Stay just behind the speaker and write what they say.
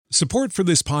Support for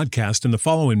this podcast and the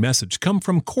following message come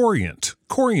from Corient.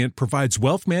 Corient provides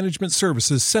wealth management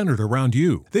services centered around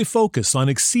you. They focus on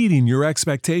exceeding your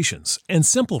expectations and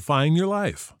simplifying your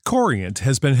life. Corient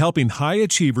has been helping high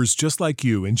achievers just like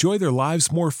you enjoy their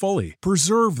lives more fully,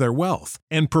 preserve their wealth,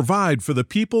 and provide for the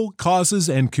people, causes,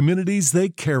 and communities they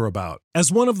care about. As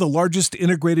one of the largest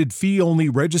integrated fee-only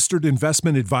registered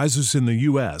investment advisors in the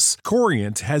U.S.,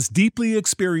 Corient has deeply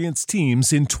experienced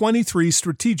teams in 23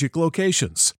 strategic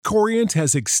locations. Corient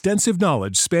has extensive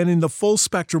knowledge spanning the full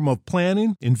spectrum of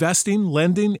planning, investing,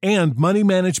 lending, and money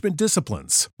management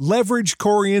disciplines. Leverage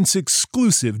Corient's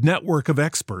exclusive network of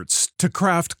experts to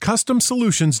craft custom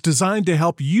solutions designed to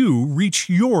help you reach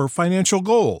your financial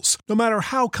goals, no matter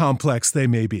how complex they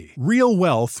may be. Real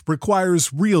wealth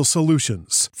requires real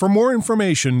solutions. For more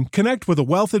information, connect with a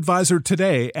wealth advisor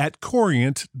today at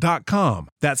Corient.com.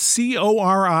 That's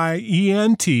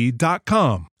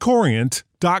Corient.com.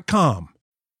 Corient.com.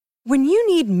 When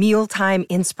you need mealtime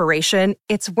inspiration,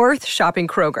 it's worth shopping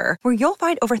Kroger, where you'll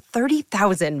find over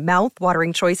 30,000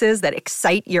 mouth-watering choices that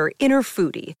excite your inner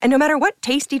foodie. And no matter what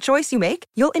tasty choice you make,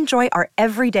 you'll enjoy our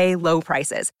everyday low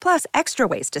prices, plus extra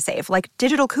ways to save, like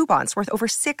digital coupons worth over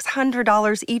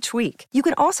 $600 each week. You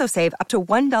can also save up to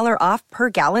 $1 off per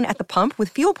gallon at the pump with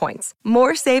fuel points.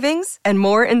 More savings and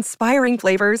more inspiring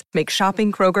flavors make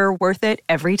shopping Kroger worth it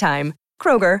every time.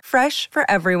 Kroger, fresh for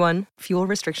everyone. Fuel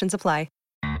restrictions apply.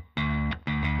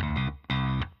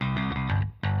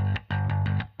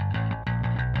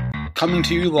 Coming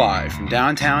to you live from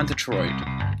downtown Detroit,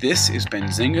 this is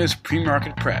Benzinga's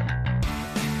PreMarket Prep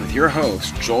with your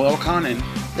host, Joel Elconin.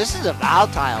 This is a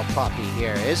volatile puppy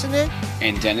here, isn't it?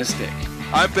 And Dennis Dick.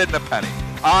 I'm bidding a penny.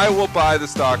 I will buy the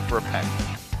stock for a penny.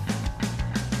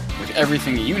 With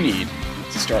everything you need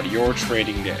to start your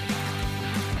trading day.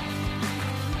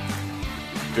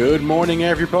 Good morning,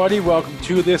 everybody. Welcome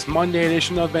to this Monday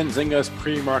edition of Benzinga's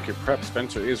Pre-Market Prep.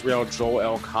 Spencer Israel,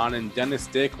 Joel Elconin, Dennis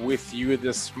Dick with you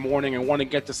this morning. I want to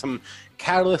get to some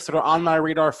catalysts that are on my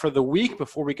radar for the week.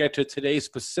 Before we get to today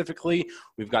specifically,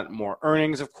 we've got more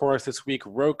earnings, of course, this week.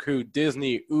 Roku,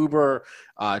 Disney, Uber,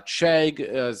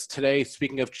 Chegg. Today,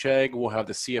 speaking of Chegg, we'll have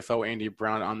the CFO, Andy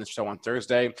Brown, on the show on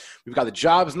Thursday. We've got the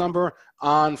jobs number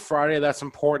on Friday. That's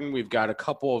important. We've got a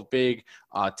couple of big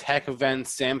tech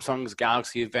events. Samsung's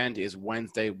Galaxy event is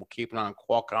Wednesday. We'll keep an eye on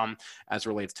Qualcomm as it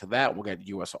relates to that. We'll get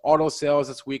U.S. auto sales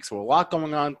this week. So a lot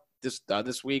going on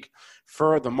this week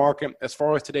for the market. As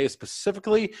far as today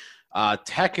specifically,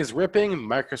 tech is ripping.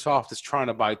 Microsoft is trying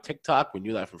to buy TikTok. We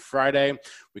knew that from Friday.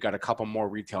 We got a couple more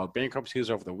retail bankruptcies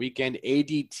over the weekend.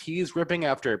 ADT is ripping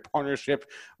after a partnership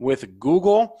with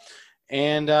Google.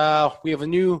 And we have a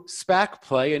new SPAC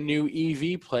play, a new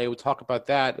EV play. We'll talk about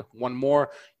that. One more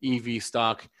EV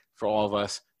stock for all of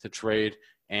us to trade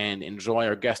and enjoy.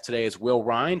 Our guest today is Will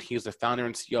Rind. He's the founder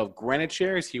and CEO of Granite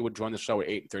Shares. He would join the show at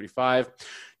 8:35.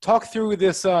 Talk through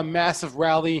this massive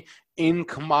rally in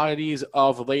commodities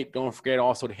of late. Don't forget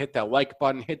also to hit that like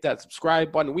button, hit that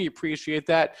subscribe button. We appreciate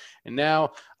that. And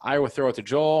now I will throw it to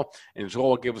Joel, and Joel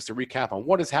will give us a recap on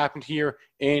what has happened here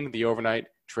in the overnight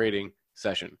trading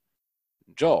session.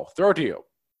 Joel, throw it to you.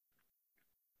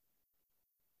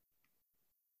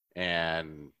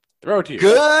 And throw it to you.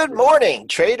 Good morning,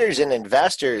 traders and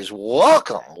investors.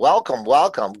 Welcome, welcome,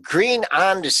 welcome. Green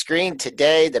on the screen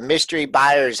today. The mystery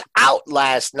buyers out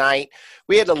last night.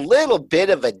 We had a little bit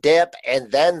of a dip and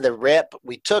then the rip.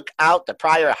 We took out the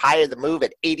prior high of the move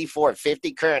at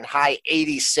 84.50, current high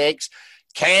 86.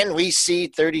 Can we see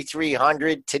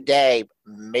 3,300 today?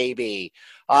 Maybe.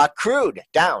 Crude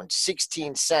down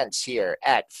 16 cents here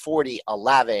at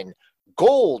 40.11.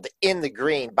 Gold in the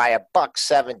green by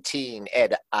 $1.17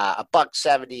 at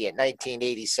 $1.70 at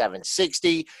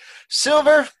 1987.60.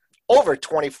 Silver over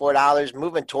 $24,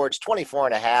 moving towards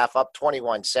 24.5, up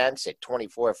 21 cents at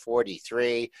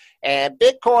 24.43. And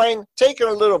Bitcoin taking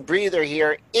a little breather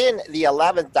here in the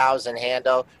 11,000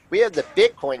 handle. We have the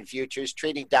Bitcoin futures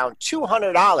trading down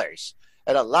 $200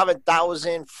 at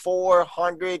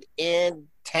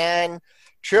 11,410.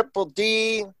 Triple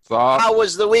D, how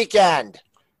was the weekend?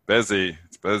 Busy.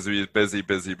 It's busy.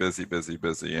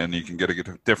 And you can get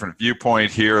a different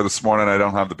viewpoint here this morning. I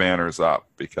don't have the banners up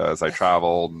because I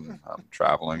traveled and I'm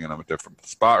traveling and I'm at a different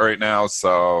spot right now.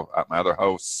 So at my other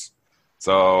house.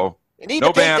 So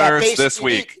no banners this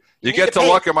week. You get to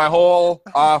look at my whole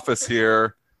office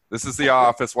here. This is the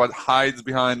office. What hides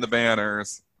behind the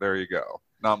banners? There you go.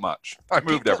 Not much. I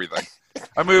moved everything.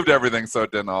 So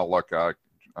it didn't all look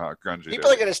grungy.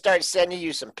 People are going to start sending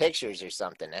you some pictures or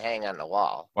something to hang on the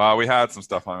wall. Well, we had some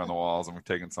stuff hung on the walls, and we've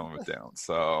taken some of it down.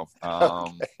 So,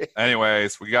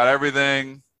 anyways, we got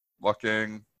everything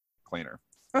looking cleaner.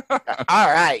 All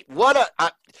right.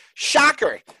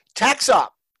 Shocker. Tech's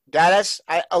up. Dennis,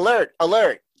 alert.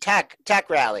 Tech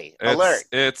rally. Alert.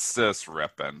 It's just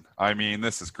ripping. I mean,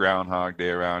 this is Groundhog Day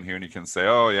around here, and you can say,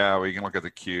 oh, yeah, we can look at the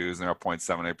Qs, and they're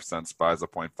 0.78%, SPY's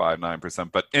at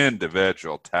 0.59%, but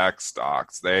individual tech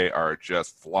stocks, they are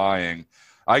just flying.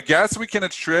 I guess we can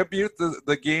attribute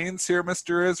the gains here,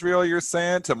 Mr. Israel, you're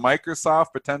saying, to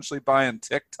Microsoft potentially buying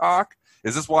TikTok?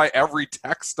 Is this why every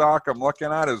tech stock I'm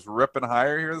looking at is ripping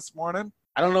higher here this morning?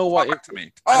 I don't know why. Talk to me.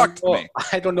 I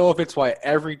don't know if it's why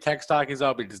every tech stock is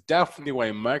up. It's definitely why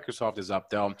Microsoft is up,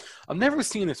 though. I've never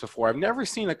seen this before. I've never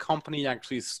seen a company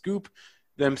actually scoop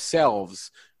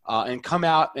themselves and come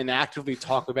out and actively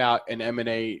talk about an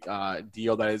M&A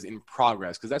deal that is in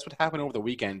progress, because that's what happened over the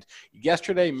weekend.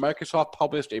 Yesterday, Microsoft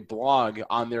published a blog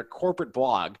on their corporate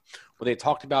blog where they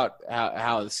talked about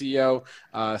how the CEO,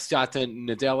 Satya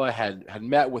Nadella, had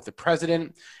met with the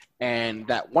president, and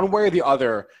that one way or the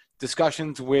other,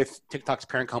 discussions with TikTok's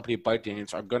parent company,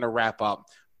 ByteDance, are going to wrap up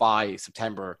by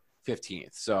September 15th.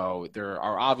 So there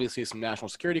are obviously some national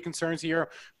security concerns here,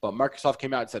 but Microsoft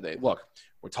came out and said, hey, look,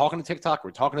 we're talking to TikTok,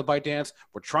 we're talking to ByteDance,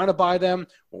 we're trying to buy them,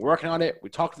 we're working on it, we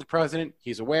talked to the president,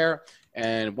 he's aware,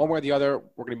 and one way or the other,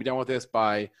 we're going to be done with this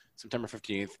by September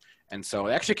 15th. And so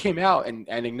it actually came out and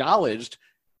acknowledged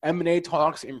M&A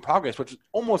talks in progress, which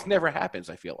almost never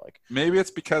happens, I feel like. Maybe it's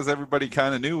because everybody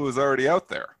kind of knew it was already out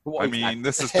there. Well, I mean,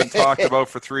 this has been talked about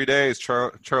for 3 days.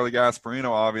 Charlie Gasparino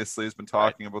obviously has been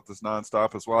talking about this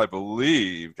nonstop as well. I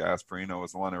believe Gasparino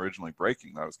was the one originally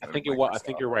breaking those. I think you're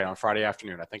right, on Friday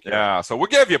afternoon. Yeah, so we'll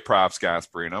give you props,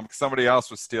 Gasparino, because somebody else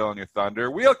was stealing your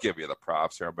thunder. We'll give you the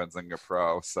props here on Benzinga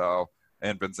Pro,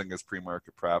 and Benzinga's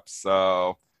pre-market preps.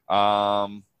 So,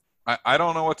 I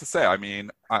don't know what to say. I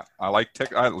mean, I like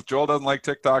TikTok. Joel doesn't like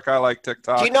TikTok. I like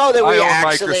TikTok. Do you know that we own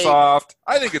Microsoft?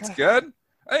 I think it's good.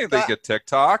 I think they get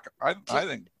TikTok. I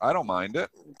think I don't mind it.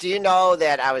 Do you know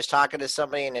that I was talking to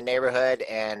somebody in the neighborhood,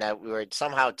 and we were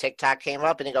somehow TikTok came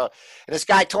up, and this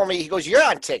guy told me, he goes, "You're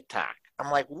on TikTok."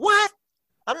 I'm like, "What?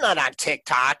 I'm not on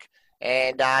TikTok."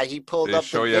 And he pulled up the video. Did he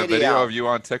show you a video of you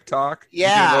on TikTok? Yeah.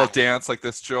 You do a little dance like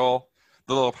this, Joel.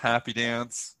 The little happy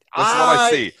dance. This is what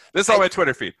I see. This is on my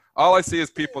Twitter feed. All I see is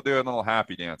people doing little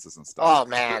happy dances and stuff. Oh,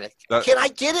 man. Can I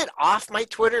get it off my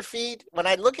Twitter feed? When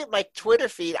I look at my Twitter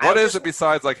feed, what is it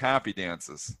besides like happy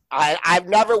dances? I've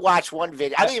never watched one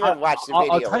video. I didn't even watch the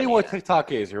video. I'll tell you what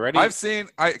TikTok is. You ready? I've seen,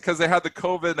 because they had the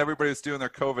COVID and everybody was doing their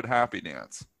COVID happy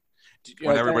dance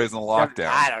when everybody's in lockdown.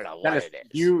 I don't know what it is.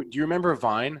 Do you remember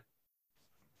Vine?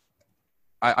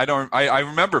 I don't. I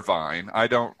remember Vine. I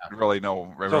don't really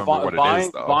remember what it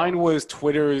is though. Vine was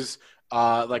Twitter's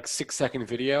like 6-second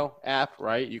video app,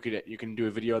 right? You can do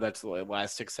a video that's the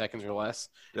last 6 seconds or less.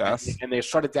 Yes. And they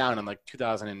shut it down in like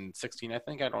 2016, I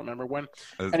think. I don't remember when.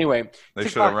 Anyway, they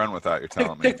should have run with that. You're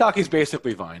telling me. TikTok is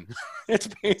basically Vine. It's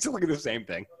basically the same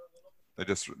thing.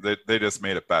 They just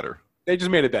made it better. They just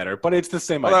made it better, but it's the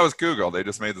same. Well, that was Google. They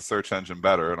just made the search engine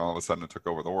better, and all of a sudden it took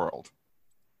over the world.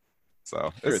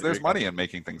 So there's money in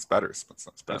making things better,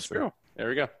 Spencer. That's true. There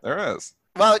we go. There is.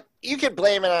 Well, you could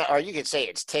blame it on, or you could say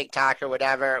it's TikTok or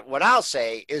whatever. What I'll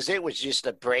say is it was just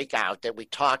a breakout that we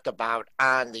talked about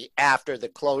on the after the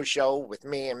close show with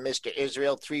me and Mr.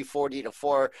 Israel, 3:40 to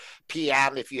 4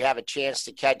 p.m. if you have a chance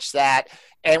to catch that.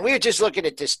 And we were just looking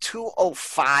at this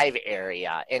 205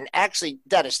 area. And actually,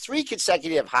 that is 3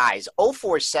 consecutive highs,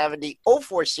 0470,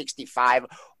 0465,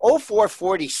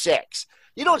 0446.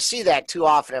 You don't see that too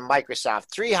often in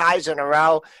Microsoft. 3 highs in a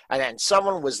row, and then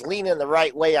someone was leaning the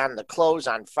right way on the close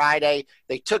on Friday.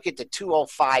 They took it to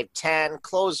 205.10,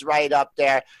 closed right up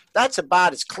there. That's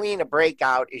about as clean a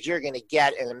breakout as you're going to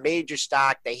get in a major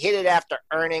stock. They hit it after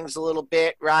earnings a little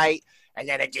bit, right? And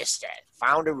then it just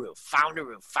found a roof,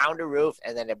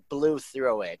 and then it blew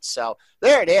through it. So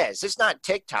there it is. It's not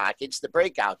TikTok. It's the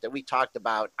breakout that we talked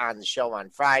about on the show on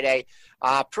Friday.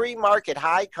 Pre-market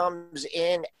high comes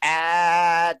in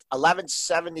at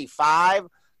 1175.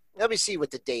 Let me see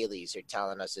what the dailies are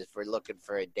telling us if we're looking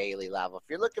for a daily level. If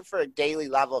you're looking for a daily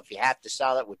level, if you have to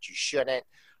sell it, which you shouldn't,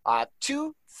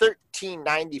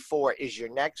 213.94 is your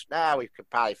next. We could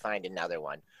probably find another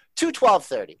one.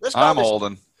 212.30. Let's go. I'm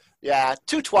holding. Yeah,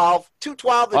 212.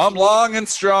 212. I'm long and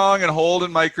strong and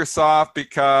holding Microsoft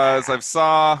because I've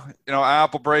saw,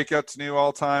 Apple break out to new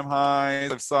all-time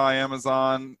highs. I've saw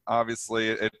Amazon. Obviously,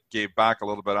 it gave back a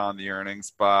little bit on the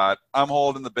earnings, but I'm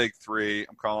holding the big 3.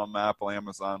 I'm calling them Apple,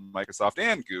 Amazon, Microsoft,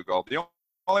 and Google. The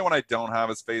only one I don't have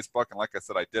is Facebook, and like I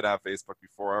said, I did have Facebook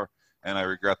before, and I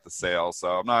regret the sale.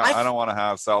 So I don't want to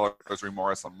have seller's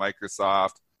remorse on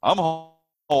Microsoft. I'm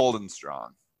holding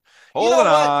strong.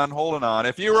 Holding on.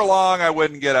 If you were long, I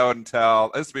wouldn't get out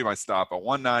until this would be my stop at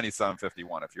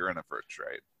 197.51 if you're in it for a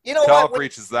trade. You know until what? it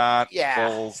breaches that, Yeah.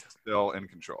 Bulls still in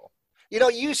control.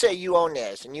 You say you own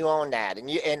this and you own that,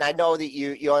 and I know that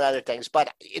you own other things,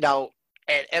 but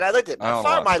and I looked at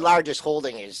my largest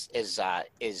holding is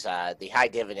the high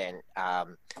dividend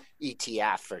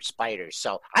ETF for spiders.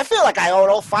 So I feel like I own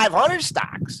all 500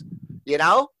 stocks.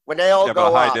 When they all go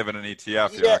but a high up. dividend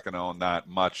ETF, you're not going to own that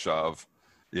much of.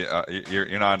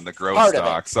 You're not in the growth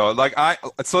stock.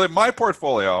 So in my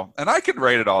portfolio, and I can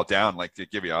rate it all down, like to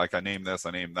give you, like I name this,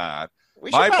 I name that.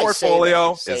 My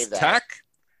portfolio is tech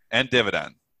and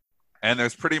dividend, and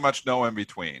there's pretty much no in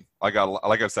between. Like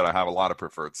I said, I have a lot of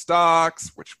preferred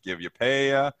stocks, which give you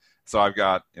pay. So I've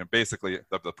got basically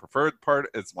the preferred part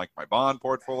is like my bond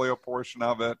portfolio portion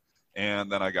of it,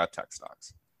 and then I got tech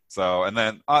stocks. So, and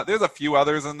then there's a few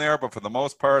others in there, but for the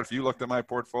most part, if you looked at my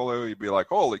portfolio, you'd be like,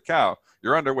 holy cow,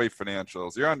 you're underweight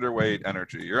financials, you're underweight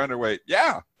energy, you're underweight.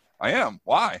 Yeah, I am.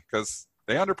 Why? Because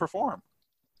they underperform.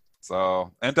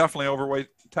 So, and definitely overweight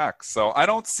tech. So I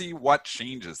don't see what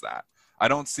changes that. I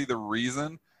don't see the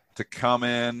reason to come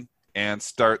in and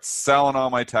start selling all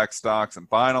my tech stocks and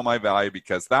buying all my value,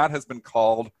 because that has been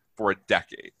called for a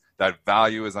decade. That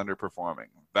value is underperforming.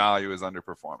 Value is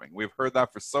underperforming. We've heard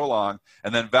that for so long.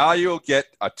 And then value will get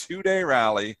a 2-day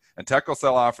rally and tech will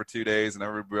sell off for 2 days and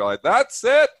everybody will be like, that's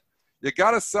it. You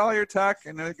got to sell your tech,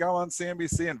 and then they go on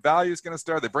CNBC and value is going to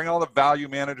start. They bring all the value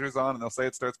managers on and they'll say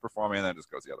it starts performing, and then it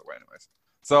just goes the other way anyways.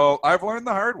 So I've learned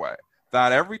the hard way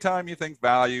that every time you think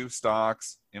value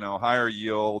stocks, higher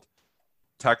yield,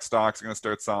 tech stocks are going to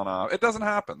start selling off, it doesn't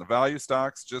happen. The value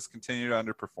stocks just continue to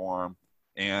underperform.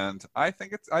 And I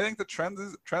think the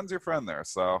trend's your friend there.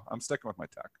 So I'm sticking with my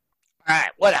tech. All right.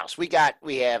 What else? We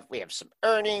have some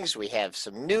earnings. We have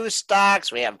some new stocks.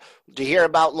 Did you hear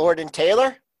about Lord &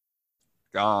 Taylor?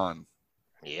 Gone.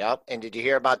 Yep. And did you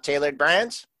hear about Tailored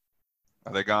Brands?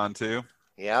 Are they gone too?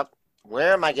 Yep.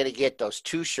 Where am I going to get those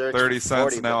 2 shirts? 30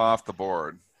 cents now off the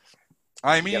board.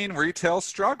 Retail's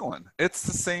struggling. It's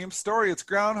the same story. It's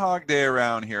Groundhog Day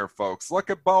around here, folks.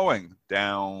 Look at Boeing.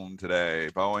 Down today.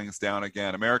 Boeing's down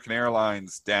again. American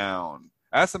Airlines down.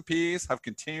 S&Ps have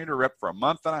continued to rip for a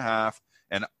month and a half,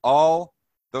 and all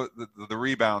the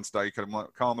rebound stock, you could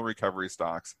call them the recovery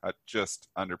stocks, had just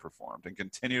underperformed and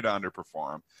continue to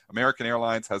underperform. American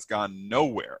Airlines has gone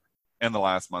nowhere in the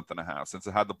last month and a half since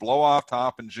it had the blow-off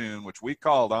top in June, which we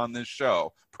called on this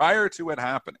show prior to it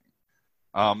happening.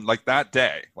 Like that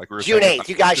day, like we were June 8th,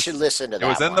 you guys should listen to that. It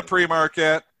was in the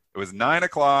pre-market. It was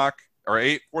 9:00 or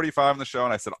 8:45 in the show,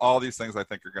 and I said all these things I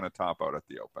think are going to top out at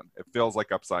the open. It feels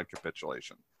like upside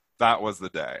capitulation. That was the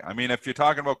day. I mean, if you're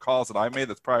talking about calls that I made,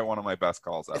 that's probably one of my best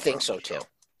calls ever. I think so too.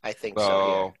 I think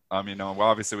so. Well,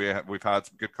 obviously we've had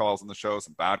some good calls on the show,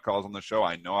 some bad calls on the show.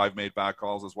 I know I've made bad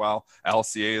calls as well.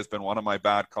 LCA has been one of my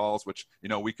bad calls, which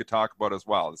we could talk about as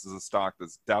well. This is a stock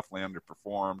that's definitely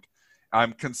underperformed.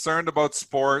 I'm concerned about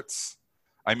sports.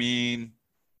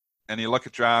 And you look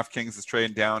at DraftKings is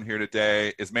trading down here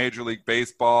today. Is Major League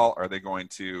Baseball, are they going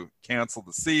to cancel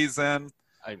the season?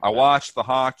 I watched the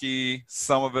hockey,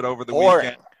 some of it over the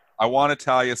weekend. I want to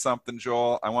tell you something,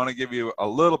 Joel. I want to give you a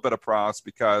little bit of props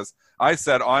because I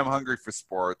said, I'm hungry for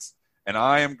sports, and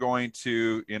I am going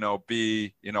to,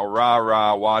 be,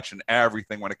 rah-rah watching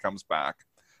everything when it comes back.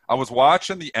 I was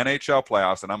watching the NHL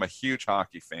playoffs, and I'm a huge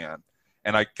hockey fan.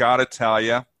 And I got to tell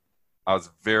you, I was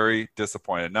very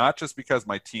disappointed. Not just because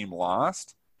my team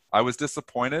lost. I was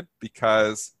disappointed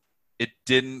because it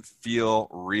didn't feel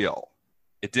real.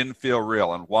 It didn't feel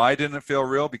real. And why didn't it feel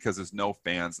real? Because there's no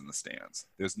fans in the stands.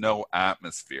 There's no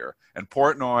atmosphere. And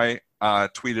Portnoy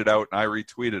tweeted out, and I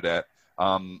retweeted it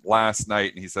last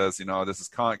night. And he says, this is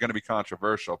going to be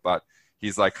controversial. But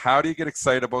he's like, how do you get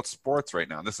excited about sports right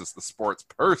now? And this is the sports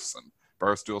person,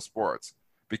 Barstool Sports.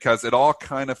 Because it all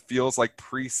kind of feels like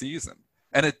preseason.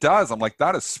 And it does. I'm like,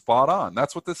 that is spot on.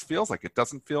 That's what this feels like. It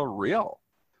doesn't feel real.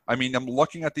 I'm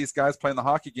looking at these guys playing the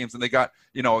hockey games, and they got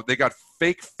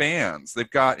fake fans. They've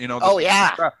got,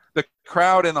 the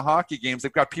crowd in the hockey games.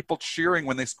 They've got people cheering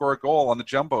when they score a goal on the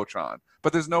Jumbotron.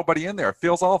 But there's nobody in there. It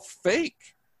feels all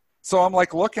fake. So I'm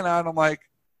like looking at it, I'm like,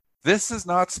 this is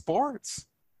not sports.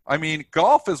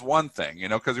 Golf is one thing,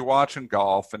 because you're watching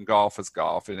golf, and golf is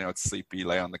golf, and it's sleepy,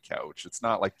 lay on the couch. It's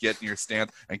not like get in your stand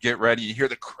and get ready. You hear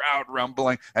the crowd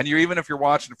rumbling, and even if you're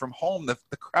watching it from home, the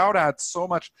crowd adds so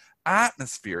much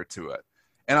atmosphere to it.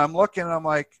 And I'm looking, and I'm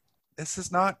like,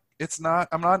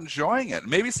 I'm not enjoying it.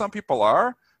 Maybe some people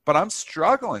are, but I'm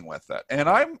struggling with it. And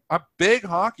I'm a big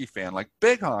hockey fan.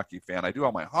 I do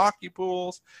all my hockey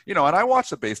pools, and I watch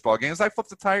the baseball games. I flip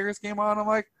the Tigers game on. I'm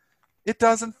like, it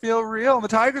doesn't feel real. And the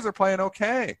Tigers are playing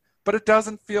okay. but it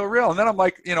doesn't feel real. And then I'm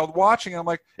like, watching it, I'm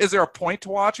like, is there a point to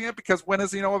watching it? Because when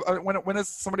is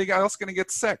somebody else going to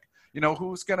get sick?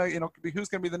 Who's going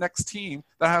to be the next team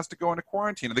that has to go into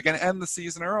quarantine? Are they going to end the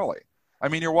season early? I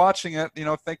mean, you're watching it,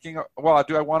 thinking, well,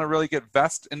 do I want to really get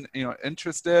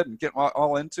interested and get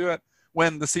all into it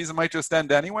when the season might just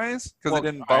end anyways because it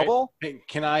didn't bubble? Right. Hey,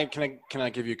 can I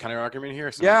give you a counter argument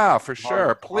here? Yeah, for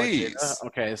sure. Please.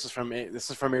 Okay, this is from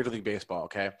Major League Baseball.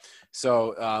 Okay,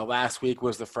 so last week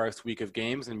was the first week of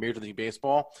games in Major League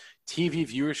Baseball. TV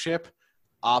viewership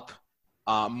up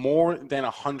more than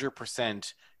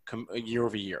 100% year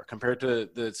over year compared to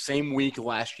the same week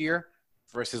last year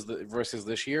versus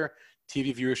this year.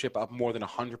 TV viewership up more than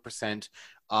 100%.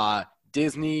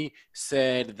 Disney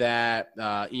said that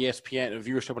ESPN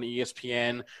viewership on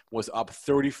ESPN was up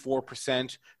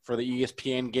 34% for the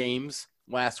ESPN games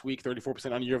last week,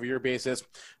 34% on a year-over-year basis.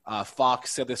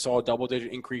 Fox said they saw a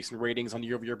double-digit increase in ratings on a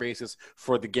year-over-year basis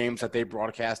for the games that they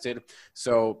broadcasted.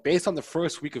 So based on the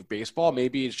first week of baseball,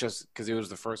 maybe it's just because it was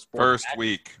the first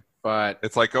week. But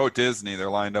it's like, Disney, they're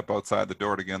lined up outside the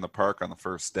door to get in the park on the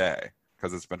first day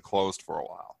because it's been closed for a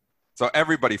while. So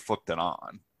everybody flipped it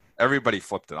on.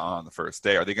 The first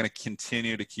day. Are they going to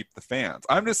continue to keep the fans?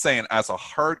 I'm just saying, as a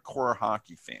hardcore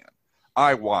hockey fan,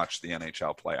 I watched the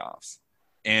NHL playoffs,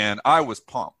 and I was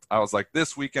pumped. I was like,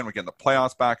 this weekend we're getting the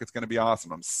playoffs back. It's going to be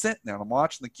awesome. I'm sitting there and I'm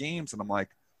watching the games, and I'm like,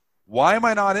 why am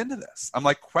I not into this? I'm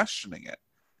like questioning it.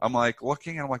 I'm like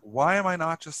looking, and I'm like, why am I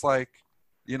not just like,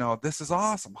 this is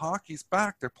awesome. Hockey's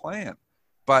back. They're playing.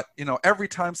 But, every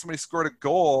time somebody scored a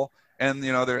goal, and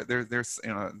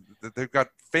they've got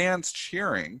fans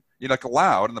cheering, like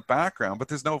loud in the background, but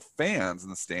there's no fans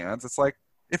in the stands. It's like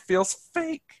it feels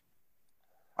fake.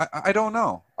 I don't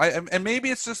know. And maybe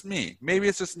it's just me.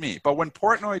 But when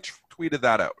Portnoy tweeted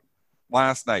that out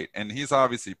last night, and he's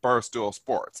obviously Barstool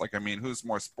Sports. Like, I mean, who's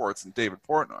more sports than David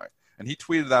Portnoy? And he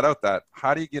tweeted that out. That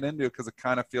how do you get into it? Because it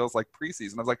kind of feels like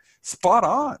preseason. I was like, spot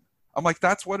on. I'm like,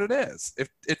 that's what it is.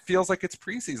 It feels like it's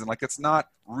preseason, like it's not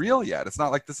real yet. It's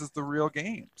not like this is the real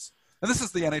games. And this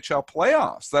is the NHL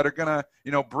playoffs that are going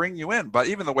to, bring you in. But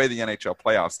even the way the NHL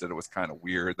playoffs did it was kind of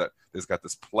weird that there's got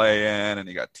this play-in and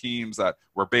you got teams that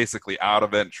were basically out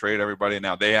of it and trade everybody. And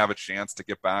now they have a chance to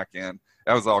get back in.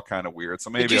 That was all kind of weird. So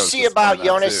maybe did you see about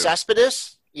Jonas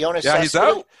Cespedes? Jonas Cespedes? He's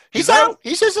out. He's out.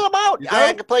 He says I'm out. I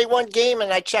had to play one game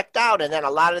and I checked out. And then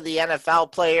a lot of the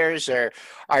NFL players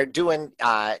are doing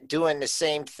the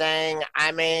same thing.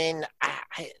 I mean,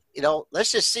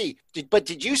 let's just see. But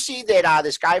did you see that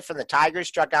this guy from the Tigers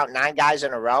struck out 9 guys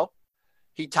in a row?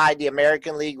 He tied the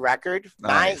American League record.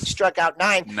 Nice. 9, struck out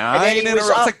 9. 9 in a row.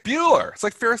 It's like Bueller. It's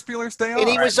like Ferris Bueller's Day Off. And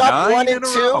he was up 1 and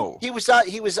 2. He was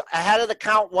ahead of the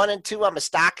count 1 and 2 on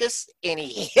Moustakas, and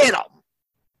he hit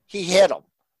him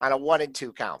on a 1 and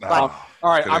 2 count. But, all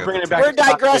right, I'm bringing it back. We're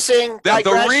digressing.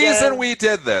 The reason we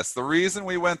did this, the reason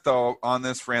we went though on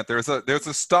this rant, there's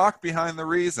a stock behind the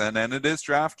reason, and it is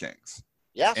DraftKings.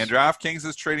 Yes. And DraftKings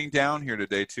is trading down here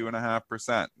today,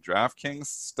 2.5%. DraftKings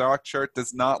stock chart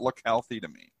does not look healthy to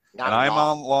me. And I'm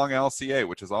on long LCA,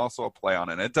 which is also a play on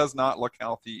it. And it does not look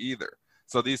healthy either.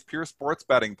 So these pure sports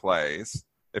betting plays,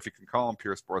 if you can call them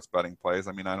pure sports betting plays,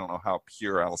 I mean, I don't know how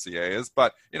pure LCA is,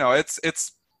 but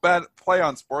it's play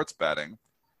on sports betting.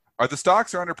 The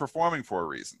stocks are underperforming for a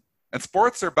reason, and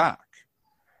sports are back.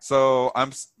 So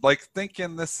I'm like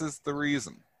thinking this is the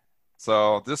reason.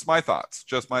 So just my thoughts.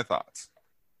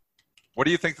 What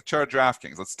do you think the chart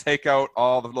DraftKings? Let's take out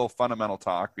all the little fundamental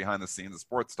talk behind the scenes, the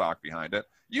sports talk behind it.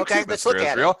 Okay, let's look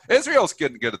at it. Israel's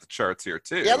getting good at the charts here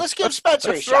too. Yeah, let's give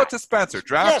Spencer a shot. Throw it to Spencer.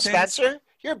 DraftKings. Yeah, Spencer,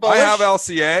 you're bullish. I have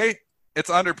LCA. It's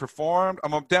underperformed.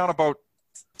 I'm down about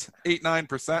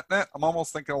 8-9% net. I'm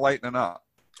almost thinking of lightening up.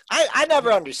 I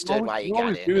never understood why you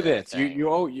got do this.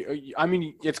 I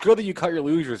mean, it's good that you cut your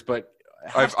losers, but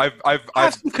I've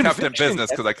kept in business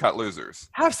because I cut losers.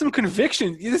 Have some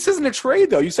conviction. This isn't a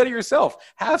trade, though. You said it yourself.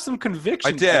 Have some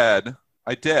conviction.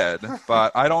 I did,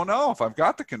 but I don't know if I've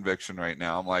got the conviction right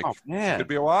now. I'm like, it could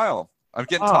be a while. I'm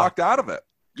getting talked out of it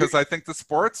because I think the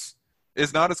sports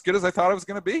is not as good as I thought it was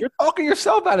going to be. You're talking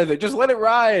yourself out of it. Just let it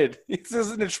ride. This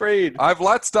isn't a trade. I've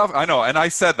let stuff. I know, and I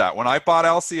said that when I bought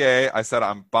LCA. I said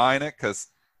I'm buying it because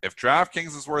if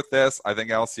DraftKings is worth this, I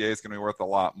think LCA is going to be worth a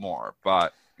lot more.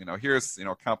 But here's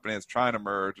a company that's trying to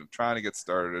merge and trying to get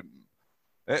started.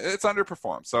 It's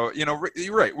underperformed. So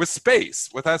you're right with space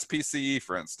with SPCE,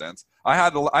 for instance.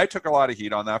 I took a lot of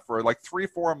heat on that for like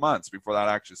 3-4 months before that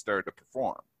actually started to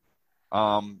perform.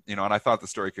 And I thought the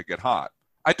story could get hot.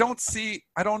 I don't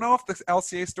know if the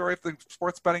LCA story, if the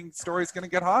sports betting story is going to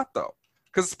get hot though,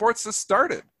 because sports just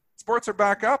started. Sports are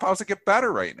back up. How's it get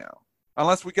better right now?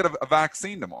 Unless we get a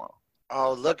vaccine tomorrow.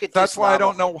 Oh, look at That's this why level.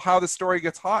 I don't know how the story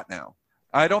gets hot now.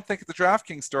 I don't think the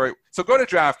DraftKings story. So go to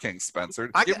DraftKings, Spencer.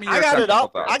 Give me your technical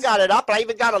thoughts. I got it up. I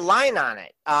even got a line on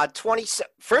it. 20.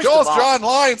 First Joel's of all, drawing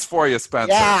lines for you,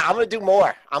 Spencer. yeah, I'm going to do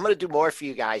more. I'm going to do more for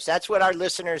you guys. That's what our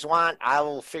listeners want. I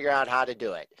will figure out how to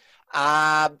do it.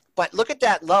 But look at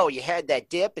that low. You had that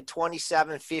dip at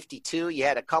 27.52. You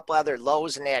had a couple other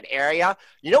lows in that area.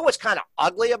 You know what's kind of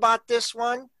ugly about this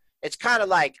one? It's kind of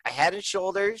like a head and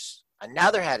shoulders,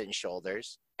 another head and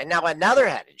shoulders, and now another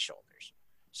head and shoulders.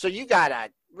 So you got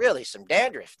really some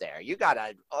dandruff there. You got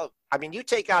you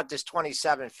take out this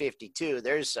 27.52,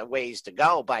 there's a ways to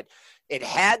go, but it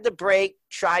had to break,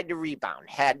 tried to rebound,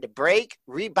 had to break,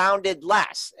 rebounded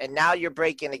less, and now you're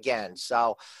breaking again.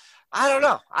 So I don't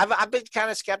know. I've been kind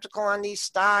of skeptical on these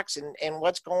stocks and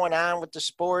what's going on with the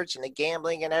sports and the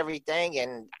gambling and everything.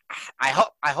 And I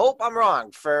hope I'm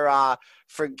wrong. For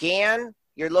GAN,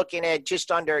 you're looking at just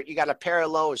under, you got a pair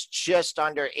of lows just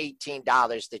under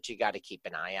 $18 that you got to keep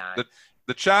an eye on.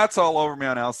 The chat's all over me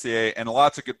on LCA, and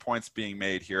lots of good points being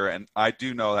made here. And I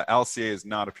do know that LCA is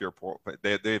not a pure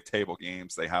they have table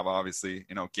games. They have obviously,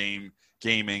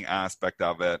 gaming aspect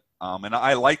of it. And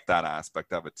I like that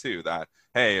aspect of it too, that,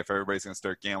 hey, if everybody's going to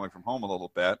start gambling from home a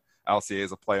little bit, LCA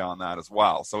is a play on that as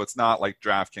well. So it's not like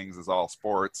DraftKings is all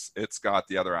sports. It's got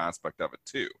the other aspect of it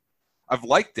too. I've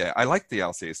liked it. I like the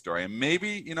LCA story. And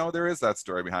maybe, there is that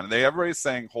story behind it. Everybody's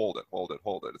saying, hold it.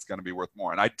 It's going to be worth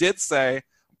more. And I did say,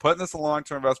 I'm putting this in a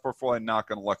long-term investment portfolio. I'm not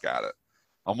going to look at it.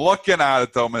 I'm looking at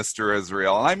it, though, Mr.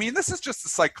 Israel. And I mean, this is just the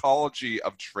psychology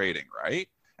of trading, right?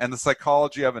 And the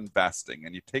psychology of investing.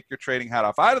 And you take your trading hat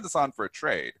off. If I had this on for a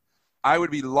trade, I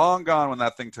would be long gone when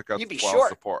that thing took out the 12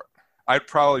 support. I'd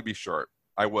probably be short.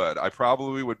 I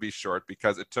probably would be short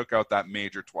because it took out that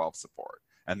major 12 support.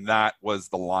 And that was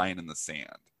the line in the sand.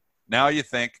 Now you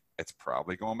think it's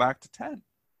probably going back to 10.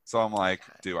 So I'm like,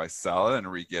 do I sell it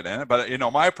and re-get in it? But,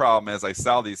 my problem is I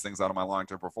sell these things out of my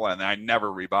long-term portfolio and then I never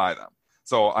rebuy them.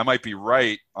 So I might be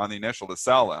right on the initial to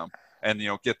sell them and,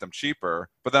 get them cheaper,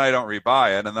 but then I don't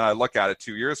rebuy it. And then I look at it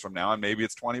 2 years from now and maybe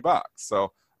it's $20.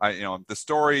 So the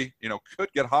story,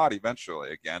 could get hot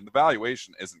eventually again. The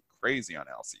valuation isn't crazy on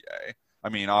LCA. I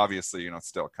mean, obviously, it's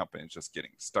still a company that's just getting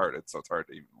started, so it's hard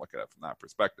to even look at it from that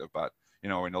perspective. But,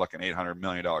 when you're looking at $800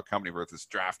 million company versus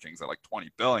DraftKings at like $20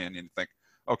 billion, you think,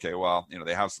 okay, well,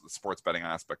 they have the sports betting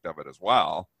aspect of it as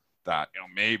well, that,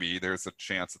 maybe there's a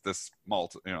chance that this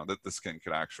that this could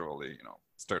actually,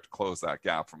 start to close that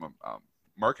gap from a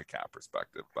market cap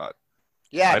perspective. But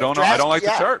yeah, I don't know. I don't like the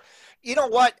chart. You know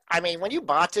what? I mean, when you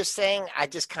bought this thing, I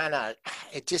just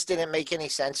it just didn't make any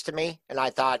sense to me. And I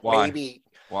thought maybe.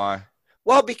 Why?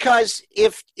 Well, because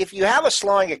if you have a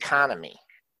slowing economy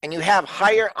and you have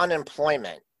higher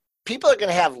unemployment, people are going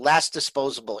to have less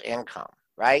disposable income,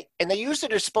 right? And they use the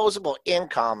disposable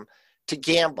income to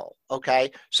gamble, okay?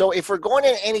 So if we're going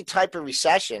in any type of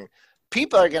recession,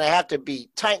 people are going to have to be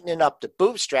tightening up the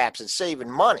bootstraps and saving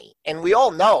money. And we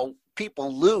all know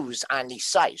people lose on these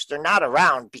sites. They're not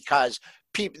around because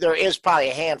there is probably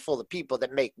a handful of people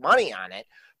that make money on it.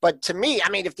 But to me, I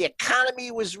mean, if the economy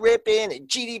was ripping and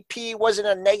GDP wasn't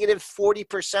a negative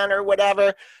 40% or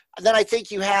whatever, then I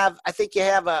think you have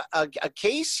a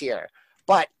case here.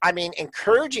 But I mean,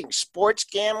 encouraging sports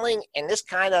gambling in this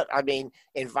kind of,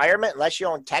 environment, unless you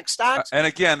own tech stocks. And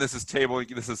again, this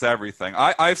is everything.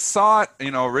 I saw it,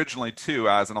 originally too,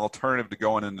 as an alternative to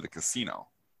going into the casino.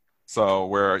 So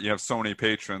where you have so many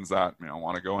patrons that,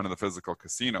 want to go into the physical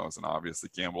casinos and obviously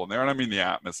gamble in there. And I mean, the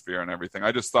atmosphere and everything.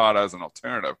 I just thought as an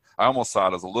alternative. I almost saw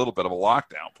it as a little bit of a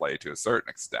lockdown play to a certain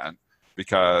extent,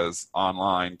 because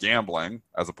online gambling,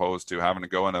 as opposed to having to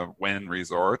go into Wynn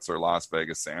Resorts or Las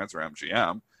Vegas Sands or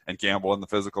MGM and gamble in the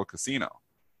physical casino.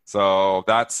 So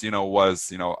that's,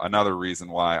 was, another reason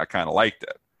why I kind of liked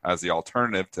it as the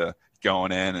alternative to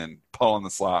going in and pulling the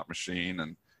slot machine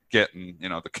and getting,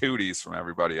 the cooties from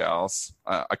everybody else.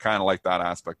 I kind of like that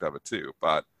aspect of it too,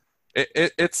 but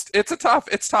it's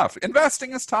tough.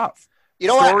 Investing is tough. You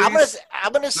know what?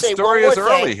 I'm gonna say story one is more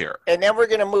early thing, here, and then we're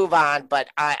gonna move on. But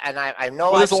I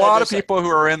know there's a lot of people who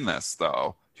are in this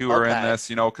though, are in this,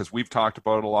 because we've talked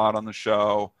about it a lot on the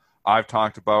show. I've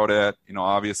talked about it.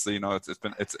 Obviously, it's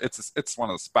one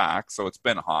of the SPACs, so it's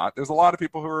been hot. There's a lot of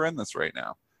people who are in this right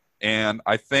now, and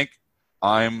I think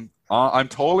I'm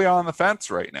totally on the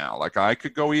fence right now. Like, I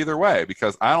could go either way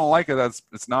because I don't like it as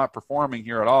it's not performing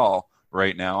here at all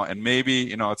right now. And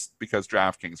maybe, it's because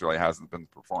DraftKings really hasn't been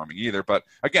performing either. But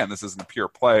again, this isn't a pure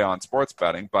play on sports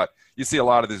betting, but you see a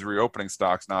lot of these reopening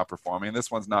stocks not performing. This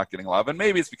one's not getting love. And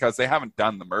maybe it's because they haven't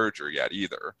done the merger yet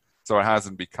either. So it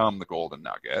hasn't become the golden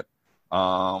nugget.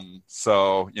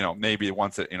 So, maybe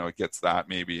once it, it gets that,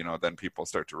 maybe, then people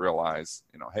start to realize,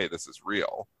 hey, this is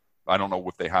real. I don't know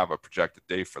if they have a projected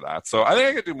date for that. So I think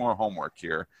I could do more homework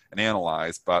here and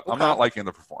analyze, but okay. I'm not liking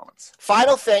the performance.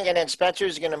 Final thing, and then Spencer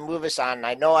is going to move us on.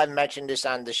 I know I've mentioned this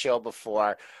on the show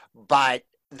before, but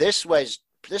this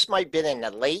might have been in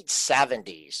the late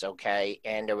 70s, okay?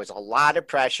 And there was a lot of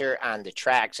pressure on the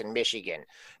tracks in Michigan.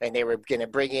 And they were going to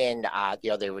bring in,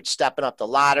 they were stepping up the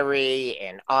lottery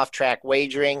and off-track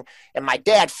wagering. And my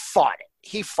dad fought it.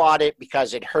 He fought it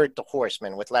because it hurt the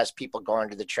horsemen with less people going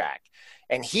to the track.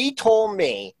 And he told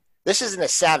me, this is in the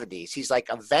 70s, he's like,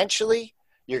 eventually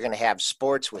you're going to have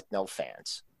sports with no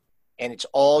fans. And it's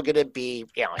all going to be,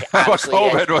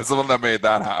 COVID was the one that made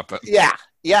that happen.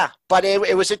 Yeah. But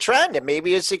it was a trend, and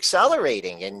maybe it's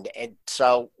accelerating. And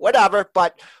so whatever.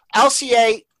 But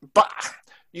LCA,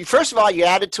 first of all, you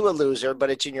added to a loser, but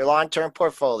it's in your long-term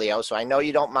portfolio. So I know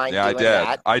you don't mind doing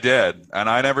that. I did. And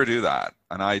I never do that.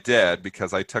 And I did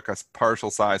because I took a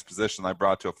partial size position I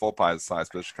brought to a full size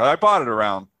position. Because I bought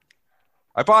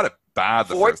it bad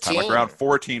the first time, like around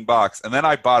 $14. And then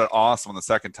I bought it awesome the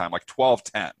second time, like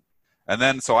 $12.10. And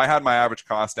then, so I had my average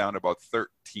cost down to about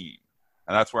 13.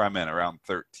 And that's where I'm in, around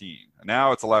 13. And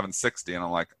now it's 11.60. And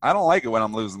I'm like, I don't like it when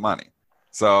I'm losing money.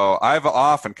 So I've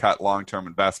often cut long-term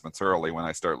investments early when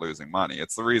I start losing money.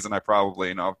 It's the reason I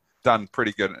probably, done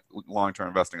pretty good long-term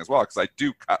investing as well, because I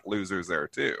do cut losers there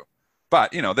too.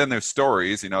 But, then there's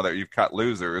stories, that you've cut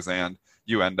losers and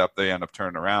they end up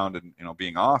turning around and,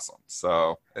 being awesome.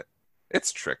 So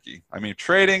it's tricky. I mean,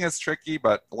 trading is tricky,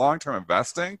 but long-term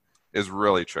investing is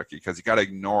really tricky because you got to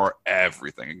ignore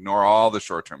everything, ignore all the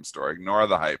short-term story, ignore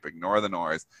the hype, ignore the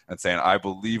noise, and saying, I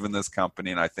believe in this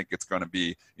company and I think it's going to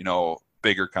be,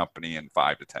 bigger company in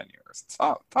 5 to 10 years. It's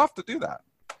tough to do that.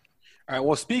 All right.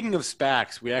 Well, speaking of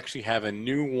SPACs, we actually have a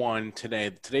new one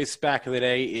today. Today's SPAC of the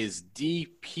day is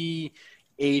DPHC.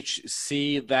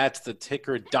 That's the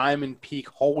ticker Diamond Peak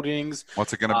Holdings.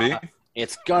 What's it going to be?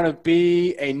 It's going to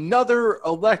be another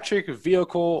electric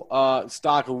vehicle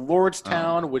stock,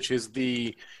 Lordstown, which is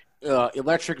the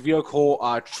electric vehicle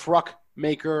truck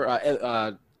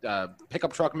maker,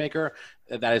 pickup truck maker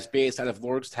that is based out of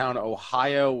Lordstown,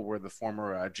 Ohio, where the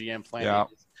former GM plant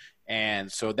is.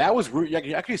 And so that was, you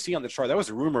can actually see on the chart, that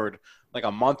was rumored like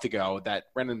a month ago, that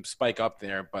random spike up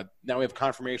there. But now we have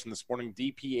confirmation this morning,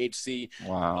 DPHC,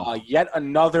 yet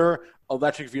another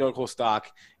electric vehicle stock.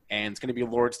 And it's going to be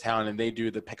Lordstown, and they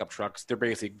do the pickup trucks. They're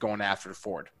basically going after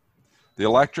Ford. The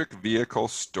electric vehicle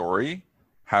story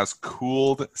has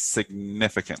cooled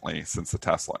significantly since the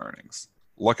Tesla earnings.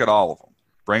 Look at all of them.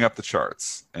 Bring up the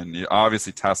charts. And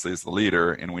obviously Tesla is the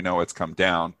leader, and we know it's come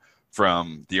down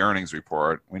from the earnings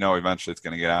report. We know eventually it's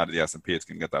going to get out of the S&P. It's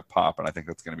going to get that pop, and I think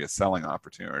that's going to be a selling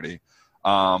opportunity.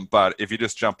 But if you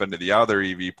just jump into the other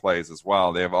EV plays as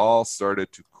well, they have all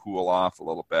started to cool off a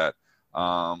little bit.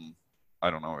 I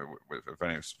don't know if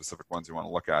any specific ones you want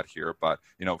to look at here, but,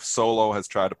 Solo has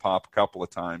tried to pop a couple of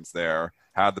times there,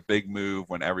 had the big move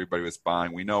when everybody was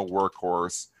buying. We know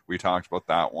Workhorse, we talked about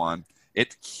that one.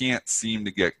 It can't seem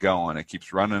to get going. It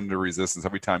keeps running into resistance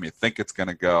every time you think it's going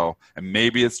to go, and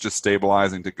maybe it's just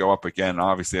stabilizing to go up again. And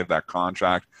obviously have that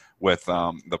contract with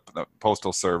the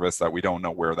Postal Service that we don't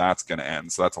know where that's going to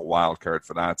end, so that's a wild card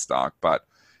for that stock. But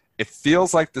it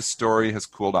feels like the story has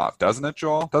cooled off, doesn't it,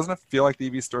 Joel? Doesn't it feel like the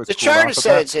EV story has cooled off a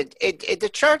bit? The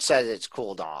chart says it's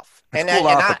cooled off. It's cooled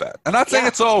off a bit. I'm not saying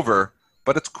it's over,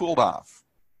 but it's cooled off.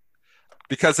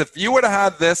 Because if you would have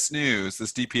had this news,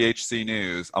 this DPHC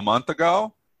news, a month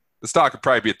ago, the stock would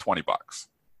probably be at $20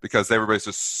 because everybody's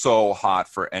just so hot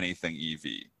for anything EV.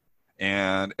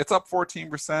 And it's up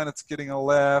 14%. It's getting a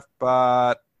lift,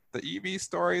 but the EV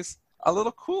story's a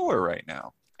little cooler right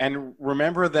now. And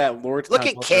remember that Lordstown. Look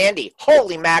at candy.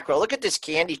 Holy mackerel. Look at this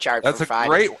candy chart for Friday. That's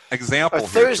a great example or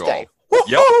Thursday.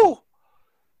 Yep.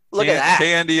 Look at that.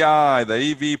 Candy Eye, the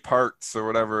EV parts or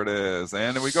whatever it is.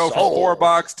 And we go from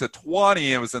 $4 to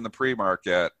 $20. It was in the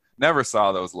pre-market. Never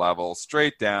saw those levels.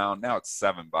 Straight down. Now it's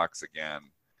 $7 again.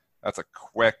 That's a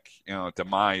quick,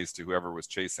 demise to whoever was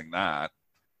chasing that.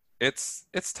 It's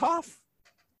tough.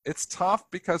 It's tough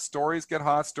because stories get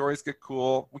hot, stories get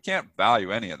cool. We can't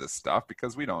value any of this stuff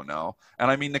because we don't know. And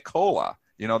I mean, Nikola,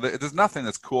 there's nothing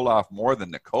that's cooled off more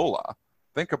than Nikola.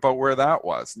 Think about where that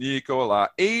was. Nikola,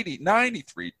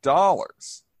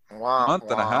 $93 a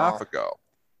month and a half ago.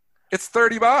 It's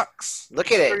 $30.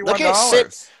 Look at it. Look at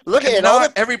it. Look at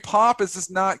it. Every pop is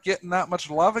just not getting that much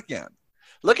love again.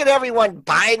 Look at everyone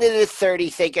buying it at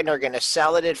 30, thinking they're going to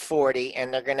sell it at 40,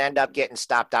 and they're going to end up getting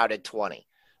stopped out at 20.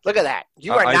 Look at that.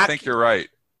 I think you're right.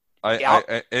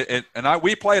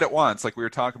 We played it once, like we were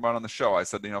talking about on the show. I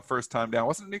said, first time down.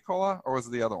 Wasn't it Nicola or was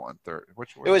it the other one? Third?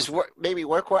 Which it was maybe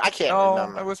Workhorse. I can't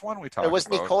remember. It was one we talked about. It was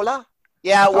Nicola?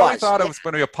 Yeah, it was. We thought it was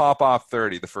going to be a pop-off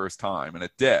 30 the first time, and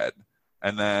it did.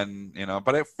 And then,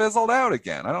 but it fizzled out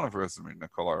again. I don't know if it was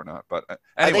Nicola or not, but anyways.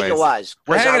 I think it was.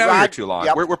 We're hanging out here too long.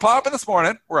 Yep. We're popping this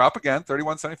morning. We're up again,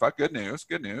 31.75. Good news,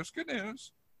 good news, good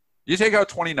news. You take out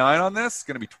 29 on this, it's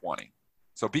going to be 20.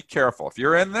 So be careful. If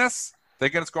you're in this,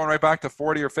 thinking it's going right back to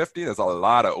 40 or 50, there's a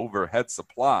lot of overhead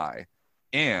supply.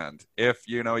 And if,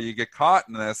 you get caught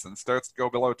in this and starts to go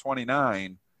below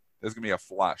 29, there's going to be a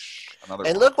flush.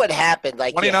 Look what happened.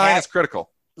 29 is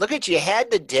critical. Look you had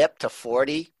the dip to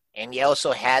 40, and you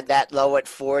also had that low at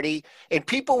 40, and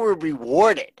people were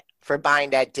rewarded for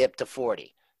buying that dip to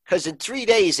 40 because in 3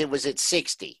 days it was at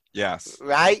 60. Yes.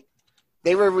 Right?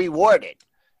 They were rewarded.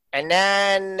 And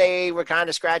then they were kind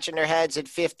of scratching their heads at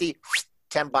 50,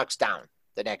 $10 down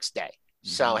the next day. Mm-hmm.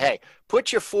 So, hey,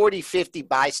 put your 40, 50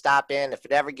 buy stop in. If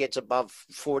it ever gets above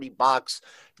 $40,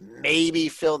 maybe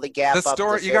fill the gap up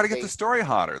to 50. You got to get the story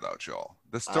hotter, though, Joel.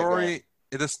 The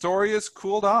story is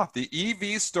cooled off. The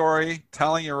EV story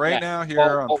telling you right now here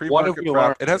on PreMarket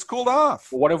Prep, it has cooled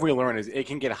off. What have we learned is it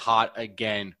can get hot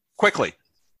again quickly.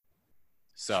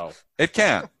 So it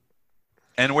can.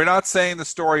 And we're not saying the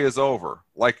story is over.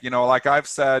 Like I've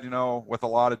said, with a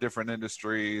lot of different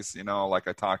industries, like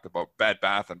I talked about Bed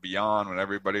Bath & Beyond when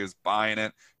everybody was buying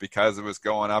it because it was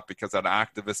going up because of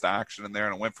that activist action in there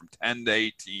and it went from 10 to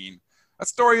 18. That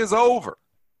story is over.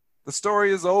 The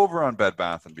story is over on Bed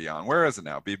Bath & Beyond. Where is it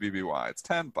now? BBBY. It's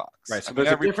 $10. Right. So there's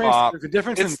a difference. There's a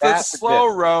difference. It's the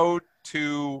slow road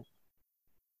to,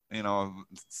 I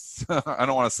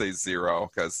don't want to say zero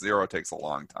because zero takes a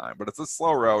long time, but it's a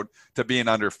slow road to being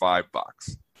under $5.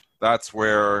 That's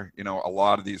where, a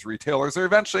lot of these retailers are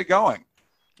eventually going.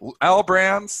 L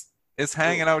Brands is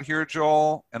hanging out here,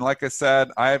 Joel. And like I said,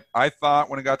 I thought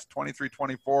when it got to 23,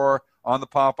 24 on the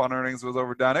pop on earnings was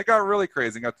overdone. It got really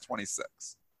crazy and got to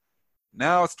 26.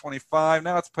 Now it's 25.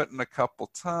 Now it's putting a couple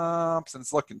tops and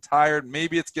it's looking tired.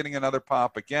 Maybe it's getting another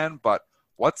pop again, but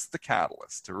what's the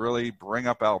catalyst to really bring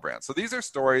up L Brand? So these are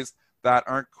stories that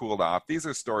aren't cooled off. These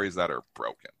are stories that are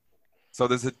broken. So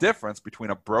there's a difference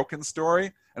between a broken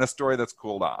story and a story that's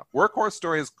cooled off. Workhorse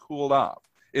story is cooled off.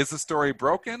 Is the story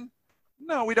broken?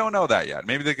 No, we don't know that yet.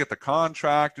 Maybe they get the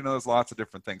contract. There's lots of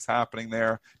different things happening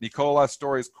there. Nicola's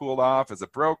story is cooled off. Is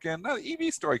it broken? No, the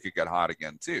EV story could get hot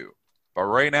again too. But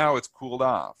right now it's cooled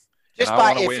off. If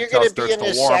you're going to be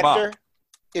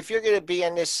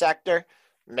in this sector,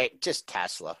 just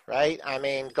Tesla, right? I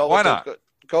mean, go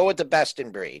with the best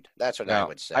in breed. That's what I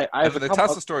would say. The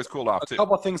Tesla story is cooled off too. A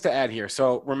couple of things to add here.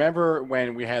 So remember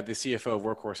when we had the CFO of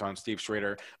Workhorse on, Steve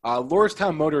Schrader,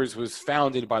 Lordstown Motors was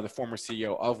founded by the former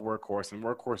CEO of Workhorse, and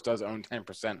Workhorse does own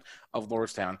 10% of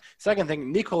Lordstown. Second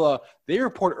thing, Nikola, they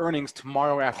report earnings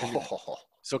tomorrow afternoon.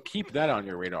 So keep that on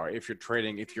your radar if you're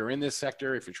trading. If you're in this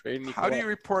sector, if you're trading Nikola. How do you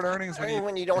report earnings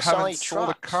when you don't sell any sold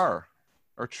a car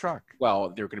or truck?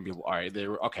 Well, they're going to be all right.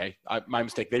 Okay. My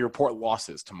mistake. They report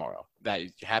losses tomorrow.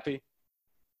 You happy?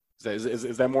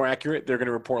 Is that more accurate? They're going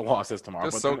to report losses tomorrow.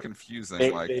 It's so confusing.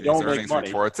 These earnings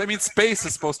reports. I mean, space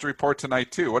is supposed to report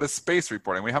tonight too. What is space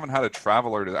reporting? We haven't had a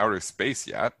traveler to outer space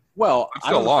yet. Well, I'm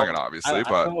still longing, obviously. I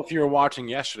don't know if you were watching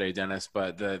yesterday, Dennis,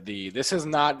 but this is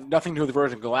nothing to do with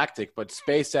Virgin Galactic, but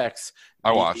SpaceX.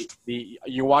 I watched.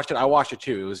 You watched it. I watched it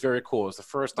too. It was very cool. It was the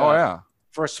first.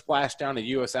 First splashdown of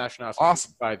U.S. astronauts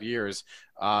in 5 years.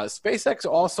 SpaceX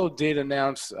also did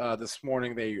announce this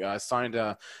morning they signed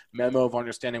a memo of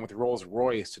understanding with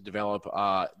Rolls-Royce to develop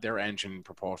their engine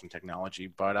propulsion technology.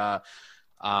 But,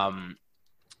 so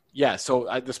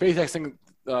the SpaceX thing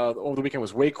over the weekend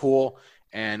was way cool,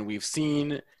 and we've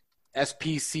seen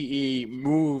SPCE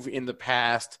move in the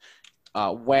past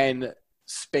when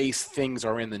space things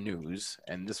are in the news,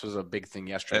 and this was a big thing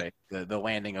yesterday, the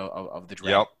landing of the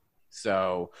Dragon. Yep.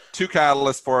 So two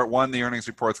catalysts for it. One, the earnings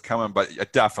report's coming, but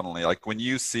definitely, like when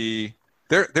you see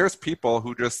there's people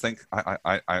who just think,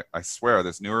 I swear,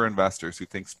 there's newer investors who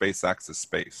think SpaceX is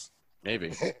space.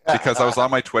 Maybe. Because I was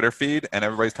on my Twitter feed and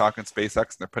everybody's talking SpaceX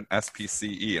and they're putting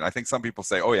SPCE. And I think some people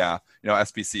say, oh yeah,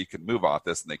 SPCE can move off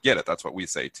this, and they get it. That's what we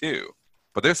say too.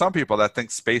 But there's some people that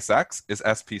think SpaceX is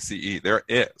SPCE.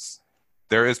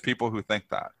 There is people who think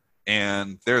that.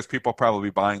 And there's people probably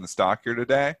buying the stock here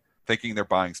today thinking they're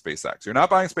buying SpaceX. You're not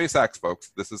buying SpaceX,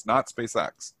 folks. This is not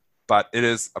SpaceX, but it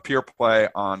is a pure play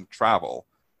on travel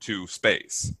to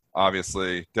space.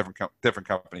 Obviously, different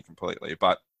company completely,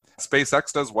 but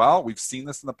SpaceX does well. We've seen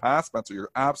this in the past, Spencer.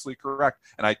 You're absolutely correct.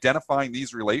 And identifying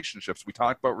these relationships, we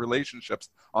talked about relationships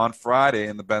on Friday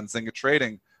in the Benzinga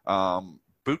Trading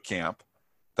boot camp.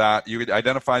 that you could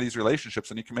identify these relationships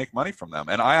and you can make money from them.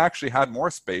 And I actually had more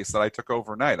space that I took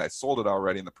overnight. I sold it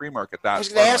already in the pre-market. I was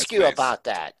going to ask you about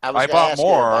that. I bought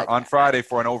more on Friday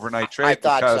for an overnight trade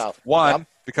because, one,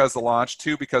 because the launch,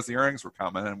 two, because the earnings were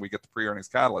coming and we get the pre-earnings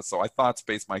catalyst. So I thought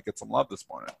space might get some love this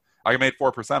morning. I made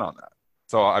 4% on that.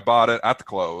 So I bought it at the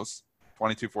close,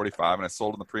 22.45, and I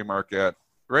sold in the pre-market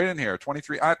right in here,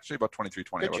 23, actually about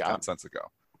 23.20, about 10 cents ago.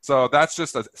 So that's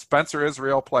just a Spencer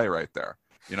Israel play right there.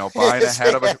 You know, buying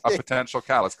ahead of a potential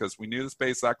catalyst because we knew the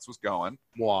SpaceX was going.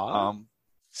 Wow.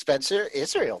 Spencer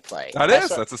Israel play. That's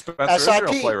a Spencer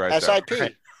Israel play right SIP.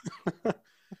 there.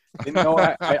 You know,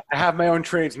 I have my own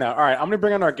trades now. All right, I'm going to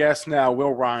bring on our guest now,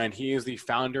 Will Ryan. He is the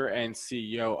founder and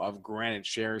CEO of Granite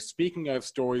Shares. Speaking of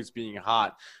stories being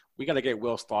hot, we got to get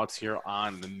Will's thoughts here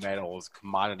on the metals,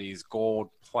 commodities, gold,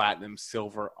 platinum,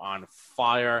 silver on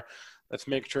fire. Let's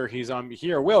make sure he's on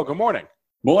here. Will, good morning.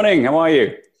 Morning. How are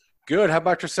you? Good. How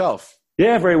about yourself?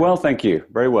 Yeah, very well. Thank you.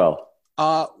 Very well.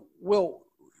 Will,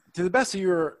 to the best of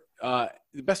your,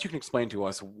 the best you can explain to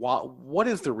us, what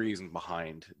is the reason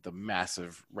behind the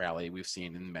massive rally we've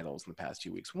seen in metals in the past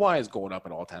few weeks? Why is gold up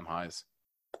at all-time highs?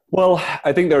 Well,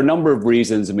 I think there are a number of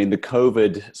reasons. I mean, the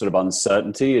COVID sort of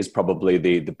uncertainty is probably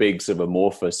the big sort of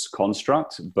amorphous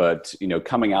construct. But, you know,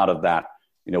 coming out of that,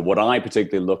 you know, what I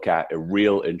particularly look at are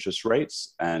real interest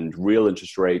rates, and real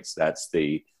interest rates, that's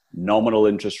the nominal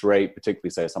interest rate, particularly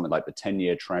say something like the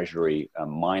 10-year treasury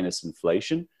minus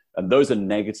inflation. And those are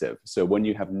negative. So when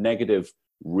you have negative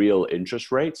real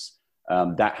interest rates,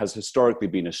 that has historically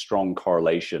been a strong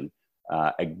correlation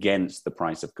against the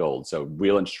price of gold. So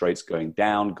real interest rates going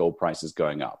down, gold prices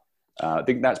going up. I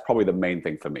think that's probably the main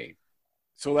thing for me.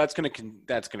 So that's going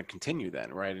to continue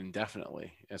then, right?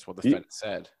 Indefinitely. That's what the Fed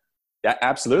said. Yeah,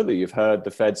 absolutely. You've heard the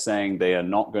Fed saying they are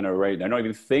not going to raise, they're not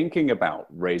even thinking about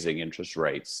raising interest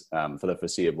rates for the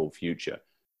foreseeable future.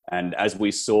 And as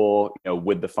we saw, you know,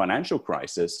 with the financial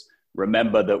crisis,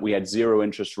 remember that we had zero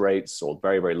interest rates or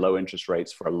very, very low interest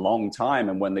rates for a long time.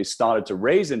 And when they started to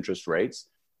raise interest rates,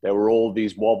 there were all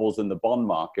these wobbles in the bond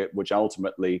market, which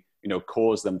ultimately, you know,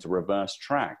 caused them to reverse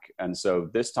track. And so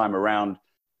this time around,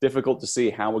 difficult to see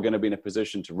how we're going to be in a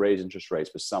position to raise interest rates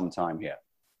for some time here.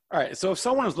 All right. So if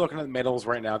someone is looking at metals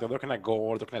right now, they're looking at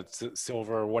gold, looking at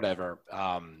silver, or whatever,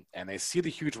 and they see the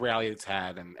huge rally it's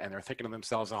had, and they're thinking to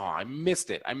themselves, oh, I missed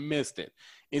it.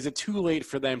 Is it too late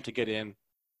for them to get in?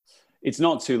 It's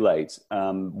not too late.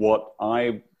 What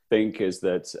I think is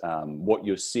that what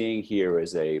you're seeing here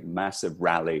is a massive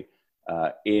rally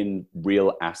in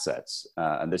real assets.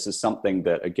 And this is something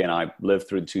that, again, I lived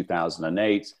through in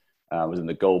 2008. I was in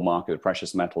the gold market, the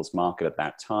precious metals market at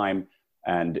that time.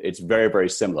 And it's very, very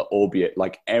similar, albeit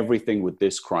like everything with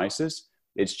this crisis,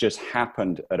 it's just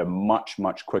happened at a much,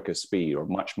 much quicker speed or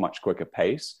much, much quicker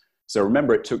pace. So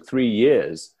remember, it took 3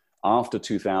 years after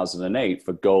 2008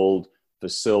 for gold, for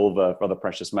silver, for other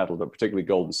precious metals, but particularly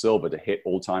gold and silver to hit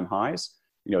all-time highs.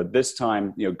 You know, this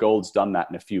time, you know, gold's done that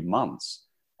in a few months.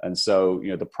 And so, you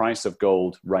know, the price of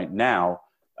gold right now,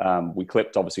 we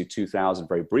clipped obviously 2000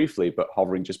 very briefly, but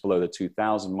hovering just below the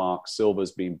 2000 mark.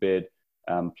 Silver's been bid.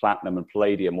 Platinum and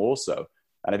palladium also.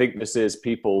 And I think this is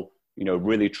people, you know,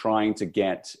 really trying to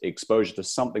get exposure to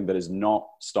something that is not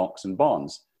stocks and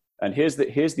bonds. And here's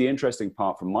the interesting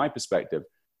part from my perspective.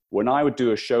 When I would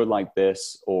do a show like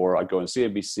this, or I'd go on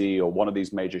CNBC or one of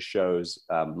these major shows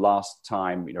last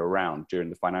time, you know, around during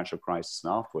the financial crisis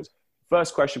and afterwards,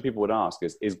 first question people would ask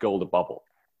is gold a bubble?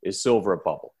 Is silver a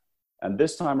bubble? And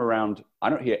this time around, I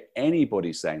don't hear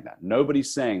anybody saying that.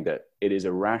 Nobody's saying that it is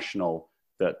irrational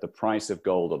that the price of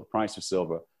gold or the price of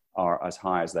silver are as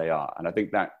high as they are. And I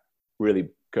think that really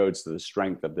goes to the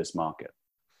strength of this market.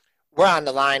 We're on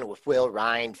the line with Will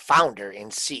Ryan, founder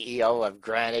and CEO of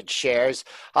Granite Shares.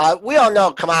 We all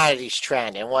know commodities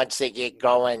trend, and once they get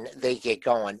going, they get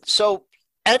going. So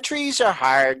entries are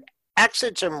hard.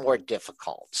 Exits are more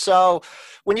difficult. So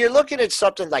when you're looking at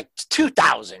something like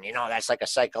 2000, you know, that's like a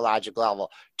psychological level.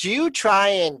 Do you try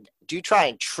and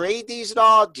trade these at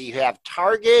all? Do you have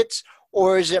targets?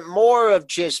 Or is it more of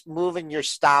just moving your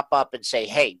stop up and say,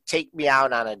 hey, take me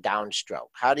out on a downstroke?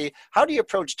 How do you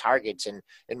approach targets in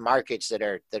markets that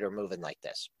are moving like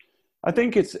this? I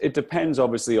think it depends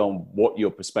obviously on what your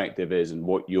perspective is and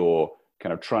what you're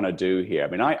kind of trying to do here. I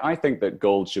mean, I think that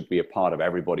gold should be a part of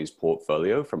everybody's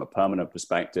portfolio from a permanent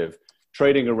perspective.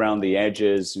 Trading around the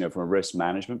edges, you know, from a risk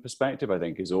management perspective, I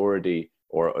think is already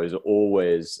or is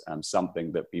always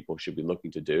something that people should be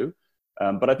looking to do.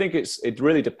 But I think it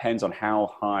really depends on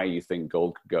how high you think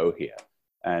gold could go here.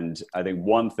 And I think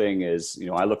one thing is, you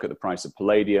know, I look at the price of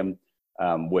palladium,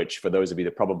 which for those of you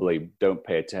that probably don't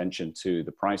pay attention to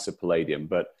the price of palladium,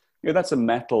 but, you know, that's a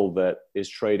metal that is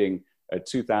trading at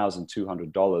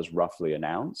 $2,200 roughly an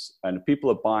ounce. And if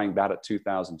people are buying that at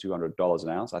 $2,200 an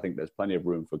ounce, I think there's plenty of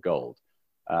room for gold.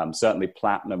 Certainly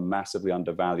platinum, massively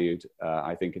undervalued,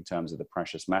 I think, in terms of the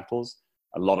precious metals.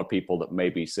 A lot of people that may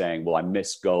be saying, well, I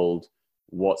miss gold.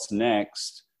 What's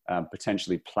next?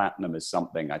 Potentially platinum is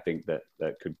something I think that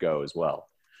could go as well.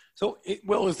 So,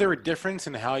 is there a difference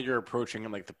in how you're approaching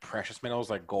like the precious metals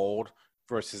like gold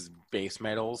versus base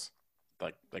metals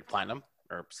like platinum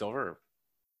or silver?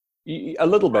 A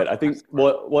little bit. I think.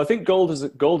 Well, I think gold is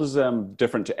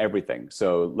different to everything.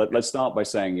 So let's start by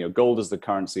saying, gold is the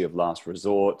currency of last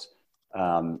resort.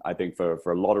 I think for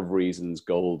a lot of reasons,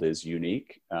 gold is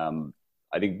unique.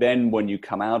 I think then when you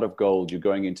come out of gold, you're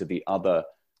going into the other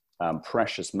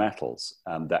precious metals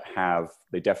that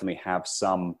they definitely have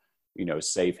some,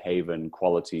 safe haven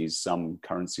qualities, some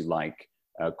currency-like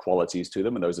qualities to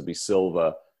them. And those would be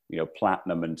silver,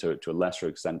 platinum, and to a lesser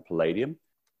extent, palladium.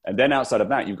 And then outside of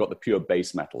that, you've got the pure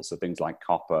base metals. So things like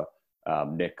copper,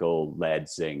 nickel, lead,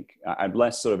 zinc. I'm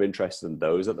less sort of interested in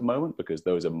those at the moment because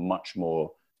those are much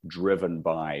more driven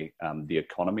by the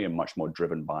economy and much more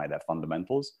driven by their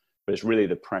fundamentals. But it's really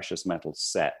the precious metal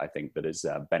set, I think, that is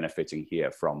benefiting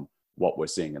here from what we're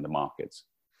seeing in the markets.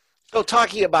 So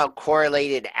talking about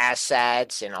correlated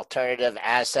assets and alternative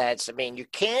assets, I mean, you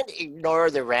can't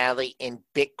ignore the rally in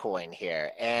Bitcoin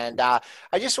here. And I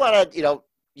just want to,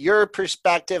 your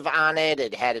perspective on it.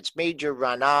 It had its major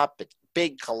run up, its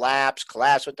big collapse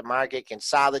with the market,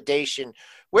 consolidation.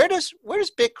 Where does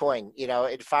Bitcoin,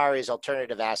 as far as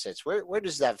alternative assets, where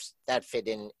does that fit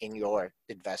in your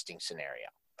investing scenario?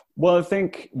 Well, I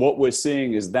think what we're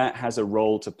seeing is that has a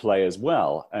role to play as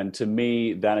well. And to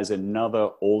me, that is another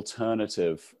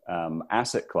alternative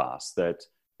asset class that,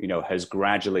 has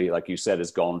gradually, like you said,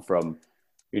 has gone from,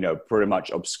 pretty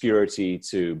much obscurity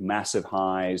to massive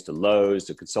highs to lows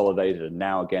to consolidated, and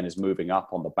now again is moving up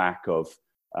on the back of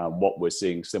what we're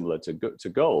seeing similar to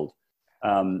gold.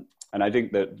 And I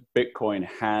think that Bitcoin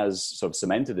has sort of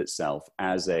cemented itself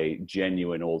as a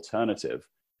genuine alternative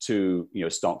to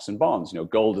stocks and bonds.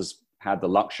 Gold has had the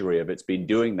luxury of it's been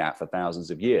doing that for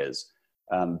thousands of years,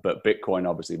 but Bitcoin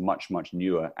obviously much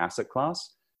newer asset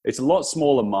class. It's a lot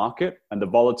smaller market, and the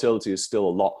volatility is still a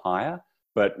lot higher.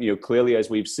 But clearly, as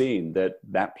we've seen,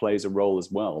 that plays a role as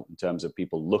well in terms of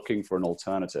people looking for an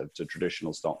alternative to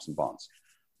traditional stocks and bonds.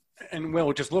 And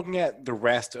Will, just looking at the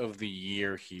rest of the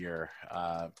year here,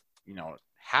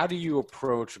 how do you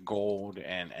approach gold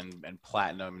and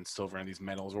platinum and silver and these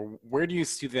metals, or where do you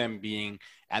see them being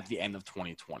at the end of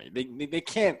 2020? They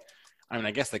can't. I mean,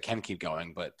 I guess they can keep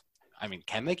going, but I mean,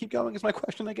 can they keep going? Is my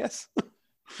question, I guess.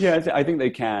 Yeah, I think they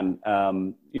can. There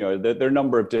are a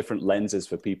number of different lenses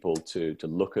for people to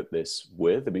look at this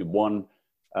with. I mean, one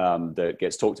that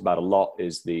gets talked about a lot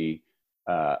is the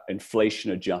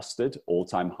inflation-adjusted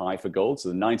all-time high for gold. So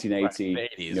the 1980, right,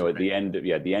 the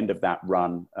 80s, at the end of that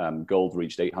run, gold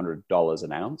reached $800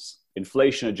 an ounce.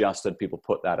 Inflation-adjusted, people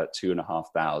put that at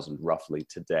 $2,500 roughly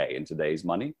today in today's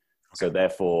money. Okay. So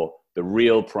therefore, the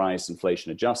real price,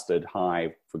 inflation-adjusted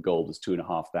high for gold is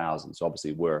 $2,500. So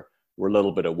obviously, we're a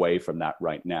little bit away from that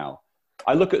right now.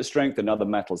 I look at strength in other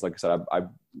metals. Like I said, I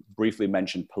briefly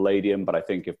mentioned palladium, but I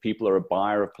think if people are a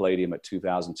buyer of palladium at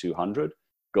 2,200,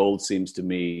 gold seems to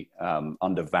me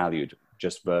undervalued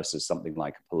just versus something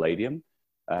like palladium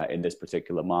in this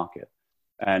particular market.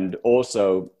 And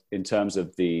also in terms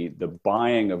of the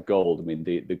buying of gold, I mean,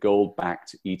 the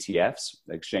gold-backed ETFs,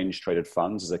 exchange traded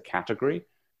funds as a category,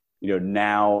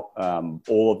 now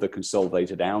all of the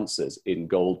consolidated ounces in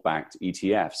gold-backed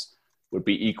ETFs would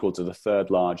be equal to the third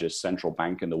largest central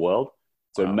bank in the world.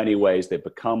 So in many ways, they've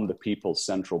become the people's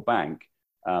central bank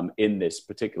in this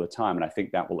particular time. And I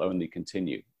think that will only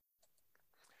continue.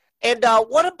 And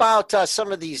what about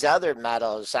some of these other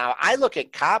metals? Now, I look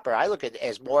at copper, I look at it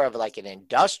as more of like an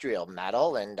industrial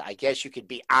metal. And I guess you could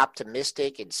be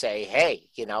optimistic and say, hey,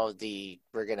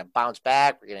 we're going to bounce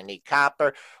back. We're going to need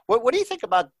copper. What do you think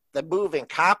about the move in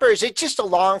copper? Is it just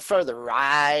along for the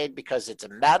ride because it's a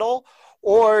metal?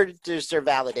 Or is there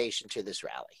validation to this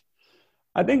rally?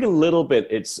 I think a little bit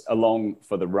it's along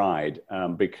for the ride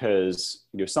because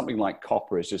something like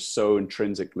copper is just so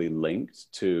intrinsically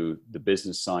linked to the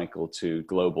business cycle, to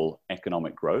global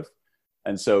economic growth.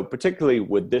 And so particularly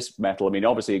with this metal, I mean,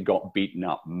 obviously it got beaten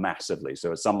up massively.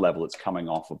 So at some level, it's coming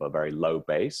off of a very low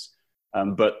base.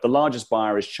 But the largest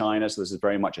buyer is China. So this is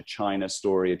very much a China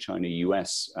story, a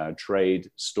China-US trade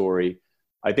story.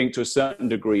 I think to a certain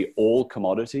degree, all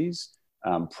commodities,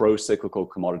 pro-cyclical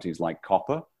commodities like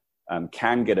copper,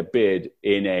 can get a bid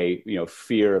in a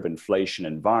fear of inflation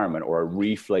environment or a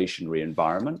reflationary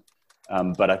environment.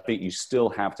 But I think you still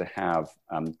have to have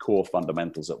core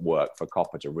fundamentals at work for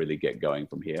copper to really get going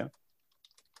from here.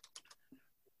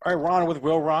 All right, Ron with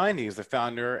Will Ryan. He's the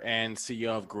founder and CEO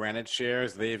of Granite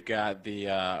Shares. They've got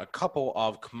a couple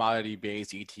of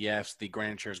commodity-based ETFs, the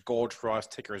Granite Shares Gold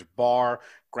Trust, ticker is BAR,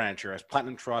 Granite Shares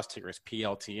Platinum Trust, ticker is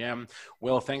PLTM.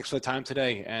 Will, thanks for the time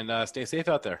today, and stay safe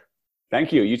out there.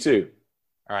 Thank you. You too.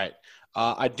 All right.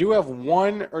 I do have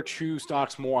one or two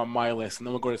stocks more on my list, and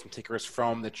then we'll go to some tickers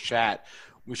from the chat.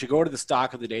 We should go to the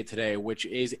stock of the day today, which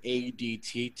is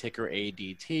ADT, ticker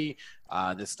ADT.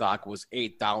 This stock was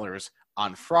 $8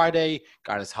 on Friday,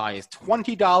 got as high as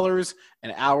 $20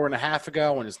 an hour and a half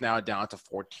ago, and is now down to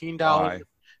 $14.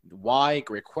 Why?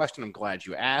 Great question. I'm glad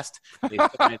you asked.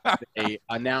 They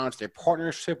announced a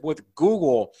partnership with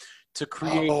Google to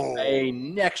create a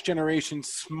next-generation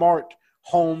smart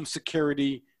home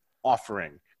security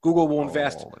offering. Google will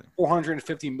invest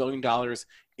 $450 million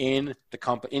in the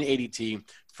company, in ADT,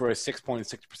 for a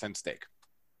 6.6% stake.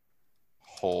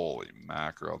 Holy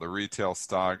mackerel. The retail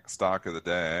stock of the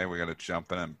day. We got to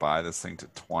jump in and buy this thing to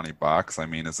 $20. I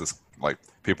mean, is this like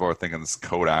people are thinking this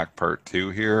Kodak part 2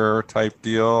 here type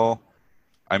deal?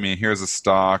 I mean, here's a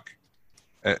stock.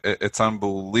 It's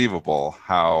unbelievable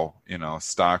how,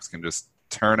 stocks can just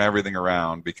turn everything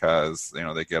around because,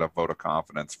 they get a vote of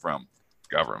confidence from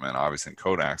government, obviously in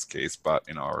Kodak's case, but,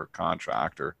 or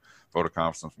contract or vote of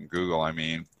confidence from Google. I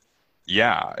mean,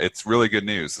 yeah, it's really good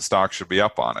news. The stock should be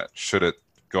up on it. Should it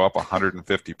go up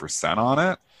 150% on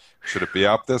it? Should it be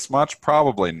up this much?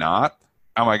 Probably not.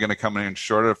 Am I going to come in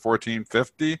short at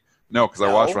 $14.50? No, because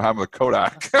I watched what happened with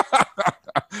Kodak.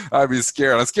 I'd be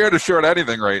scared. I'm scared to short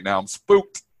anything right now. I'm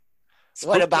spooked.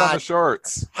 What about on the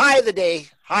shorts? High of the day?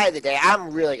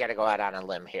 I'm really going to go out on a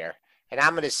limb here, and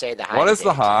I'm going to say the high. What is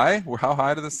the high? How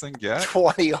high did this thing get?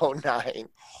 2009.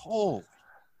 Holy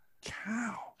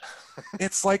cow.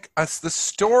 It's like the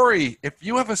story. If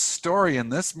you have a story in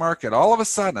this market, all of a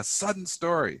sudden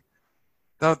story,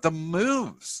 the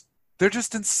moves, they're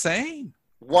just insane.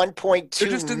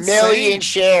 1.2 million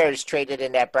shares traded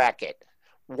in that bracket.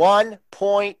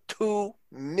 1.2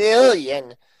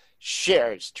 million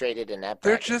shares traded in that bracket.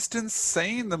 They're just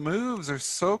insane. The moves are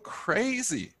so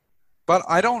crazy. But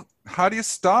how do you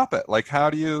stop it? Like, how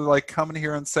do you come in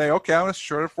here and say, okay, I'm going to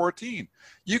short at 14?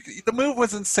 The move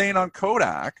was insane on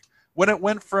Kodak when it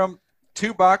went from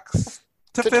 $2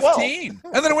 to 15,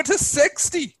 and then it went to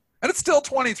 60, and it's still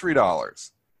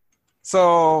 $23.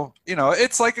 So,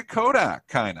 it's like a Kodak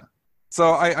kind of.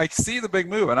 So I see the big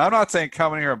move, and I'm not saying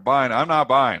come in here and buying. I'm not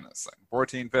buying this thing,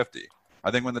 $14.50.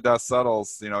 I think when the dust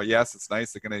settles, yes, it's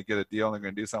nice they're going to get a deal and they're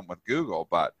going to do something with Google,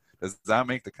 but does that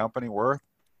make the company worth,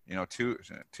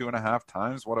 2.5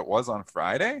 times what it was on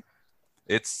Friday?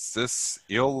 It's this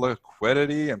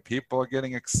illiquidity, and people are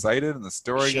getting excited, and the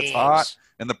story gets hot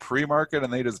in the pre-market,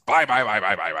 and they just buy.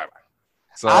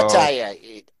 So I'll tell you,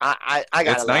 I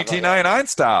got it's 1999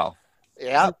 style.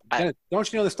 Yeah.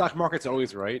 Don't you know the stock market's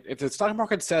always right? If the stock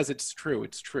market says it's true,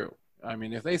 it's true. I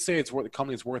mean, if they say the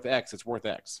company's worth X, it's worth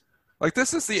X. Like,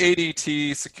 this is the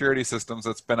ADT security systems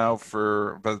that's been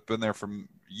been there for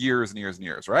years and years and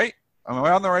years, right? Am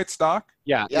I on the right stock?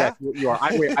 Yeah, you are.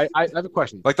 I have a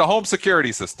question. Like the home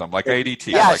security system, like ADT,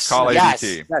 yes, call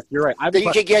ADT. Yes, you're right.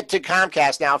 You can get to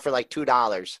Comcast now for like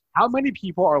 $2. How many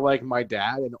people are like my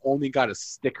dad and only got a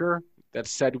sticker that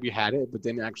said we had it, but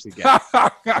didn't actually get it?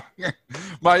 I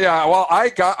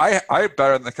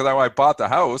better than, because when I bought the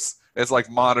house, it's like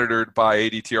monitored by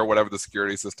ADT or whatever the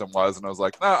security system was, and I was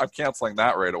like, I'm canceling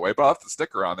that right away, but I'll have the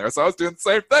sticker on there. So I was doing the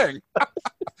same thing.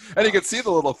 And you can see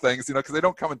the little things, because they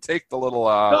don't come and take the little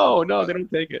no, they don't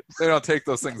take it. They don't take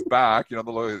those things back, the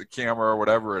little camera or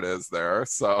whatever it is there.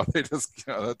 So they just,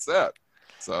 that's it.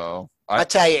 So I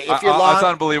tell you, if you're long, it's an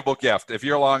unbelievable gift. If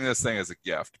you're long, this thing is a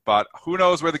gift. But who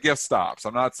knows where the gift stops?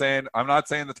 I'm not saying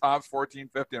the top's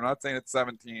 14.50. I'm not saying it's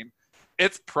 17.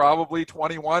 It's probably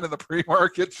 21 in the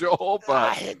pre-market, Joel.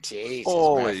 But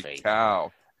holy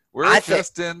cow, we're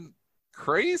just in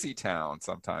crazy town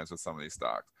sometimes with some of these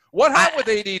stocks. What happened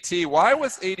with ADT? Why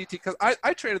was ADT? Because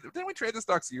I traded. Didn't we trade the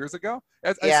stocks years ago?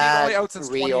 I see it only out since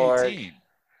 2018.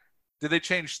 Did they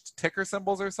change ticker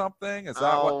symbols or something? Is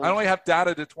that what? I only have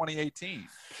data to 2018.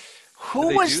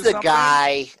 Who was the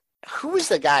guy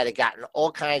that got in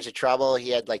all kinds of trouble? He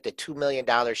had like the $2 million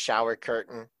shower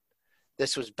curtain.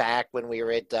 This was back when we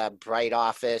were at Bright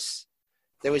Office.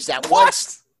 There was that one.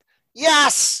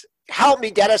 Yes. Help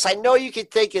me, Dennis. I know you can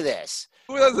think of this.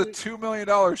 Who has a $2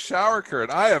 million shower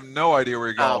curtain? I have no idea where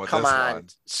you're going with this one. Come on.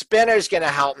 Spinner's going to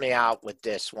help me out with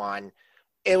this one.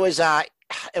 It was a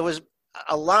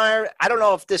line. I don't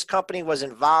know if this company was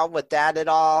involved with that at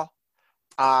all.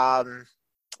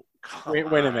 Wait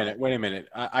a minute.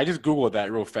 I just Googled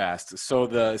that real fast. So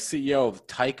the CEO of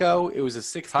Tyco, it was a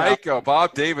Tyco.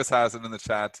 Bob Davis has it in the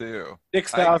chat too.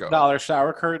 $6,000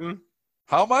 shower curtain.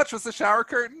 How much was the shower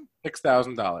curtain?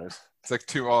 $6,000. It's like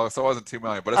so it wasn't $2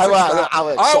 million, but it's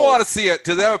I want to see it.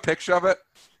 Do they have a picture of it?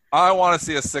 I want to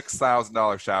see a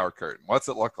 $6,000 shower curtain. What's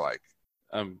it look like?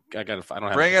 I don't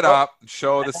have Bring it up and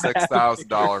show the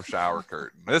 $6,000 shower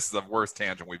curtain. This is the worst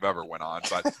tangent we've ever went on.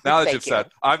 But now that you've said,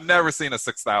 I've never seen a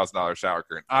 $6,000 shower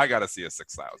curtain. I got to see a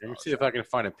 $6,000. Let me see if I can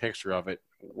find a picture of it.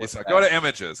 Go to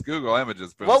images. Google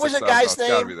images. Boom, what was the guy's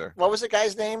name? What was the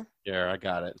guy's name? Yeah, I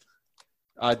got it.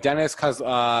 Dennis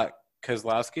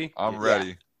Kozlowski. I'm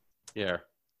ready. Yeah.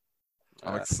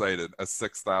 I'm excited. A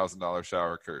 $6,000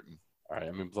 shower curtain. All right,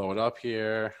 I'm gonna blow it up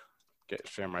here.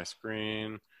 Share my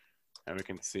screen, and we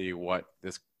can see what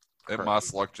this. It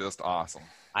must look just awesome.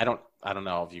 I don't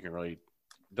know if you can really.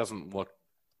 Doesn't look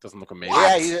amazing.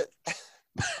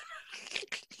 Yeah.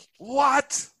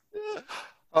 What?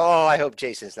 Oh, I hope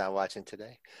Jason's not watching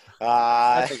today.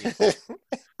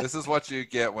 This is what you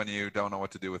get when you don't know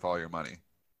what to do with all your money.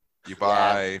 You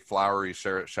buy flowery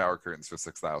shower curtains for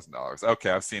 $6,000.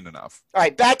 Okay, I've seen enough. All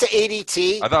right, back to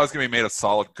ADT. I thought it was going to be made of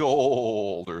solid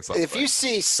gold or something. If you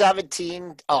see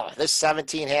 17, this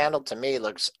 17 handle to me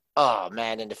looks, in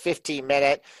the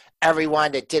 15-minute,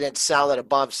 everyone that didn't sell it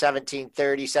above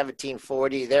 1730,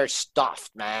 1740, they're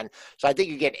stuffed, man. So I think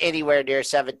you get anywhere near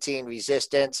 17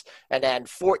 resistance. And then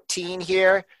 14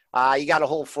 here, you got to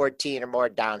hold 14 or more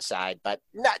downside. But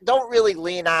don't really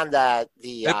lean on the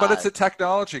but it's a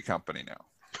technology company now.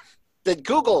 The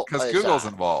Google. Because Google's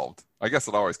involved. I guess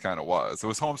it always kind of was. It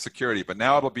was home security, but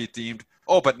now it'll be deemed,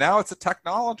 but now it's a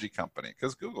technology company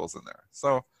because Google's in there.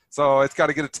 So it's got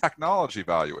to get a technology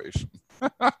valuation.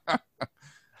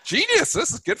 Genius.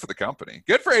 This is good for the company.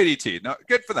 Good for ADT. No,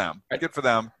 good for them. Good for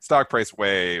them. Stock price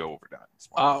way overdone.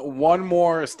 One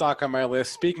more stock on my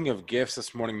list. Speaking of gifts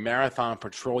this morning, Marathon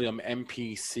Petroleum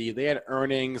MPC. They had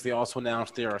earnings. They also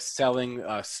announced they are selling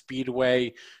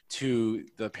Speedway to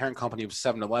the parent company of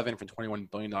 7-Eleven for $21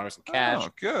 billion in cash. Oh,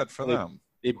 good for them.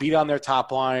 They beat on their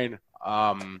top line.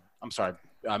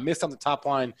 Missed on the top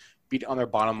line, beat on their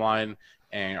bottom line,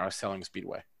 and are selling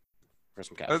Speedway for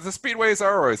some cash. The Speedways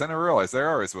are always, I never realized, they're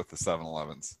always with the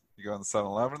 7-Elevens. You go in the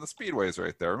 7-Eleven, the Speedway's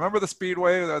right there. Remember the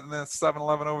Speedway and the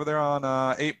 7-Eleven over there on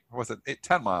 10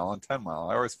 Mile on 10 Mile?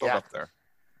 I always filled up there.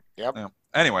 Yep. Yeah.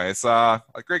 Anyways, a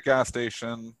great gas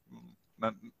station.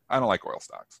 I don't like oil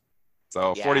stocks.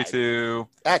 So 42,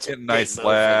 that's a nice big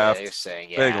left,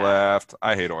 big left.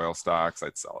 I hate oil stocks.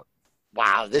 I'd sell it.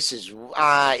 Wow, this is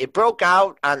it broke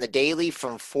out on the daily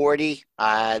from 40.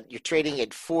 You're trading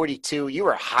at 42. You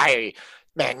were higher.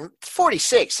 Man,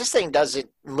 46. This thing doesn't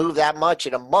move that much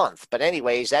in a month. But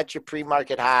anyways, that's your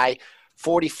pre-market high.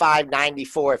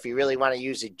 45.94 if you really want to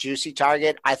use a juicy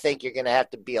target. I think you're going to have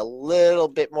to be a little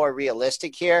bit more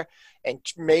realistic here and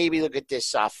maybe look at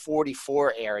this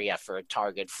 44 area for a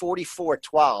target.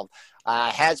 44.12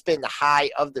 has been the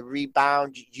high of the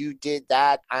rebound. You did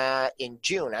that in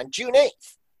June, on June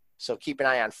 8th. So keep an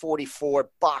eye on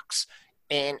 44 bucks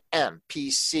in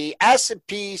MPC.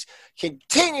 S&P's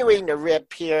continuing to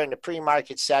rip here in the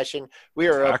pre-market session. We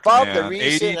are above the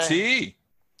recent ADT.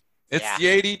 It's the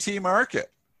ADT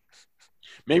market.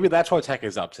 Maybe that's why tech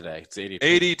is up today. It's ADT.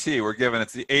 ADT. We're giving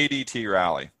it's the ADT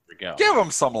rally. There we go. Give them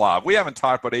some love. We haven't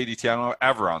talked about ADT, I don't know,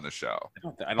 ever on the show.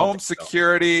 I don't home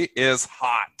security is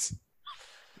hot.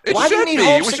 It Why do you should need be.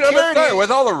 home We should have been security? with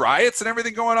all the riots and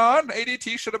everything going on.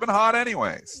 ADT should have been hot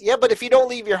anyways. Yeah, but if you don't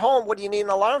leave your home, what do you need an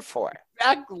alarm for?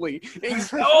 Exactly.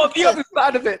 The other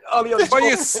side of it. Oh, the other When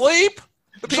you sleep,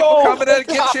 the people coming in and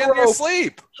get you in your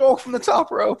sleep. Joel from the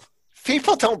top rope.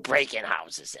 People don't break in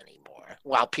houses anymore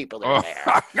while people are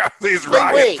there. These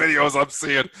riot videos I'm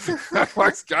seeing.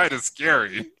 That's kind of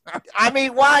scary. I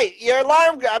mean, why? Your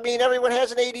alarm, everyone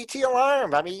has an ADT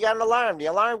alarm. You got an alarm. The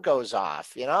alarm goes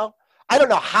off, I don't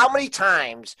know how many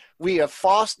times we have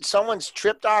someone's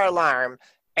tripped our alarm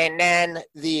and then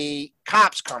the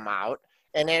cops come out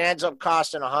and it ends up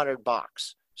costing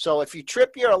 $100. So if you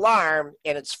trip your alarm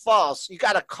and it's false, you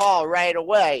got to call right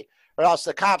away, or else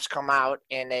the cops come out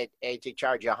and they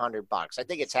charge you $100. I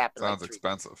think it's happened. Sounds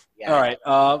expensive. Yeah. All right,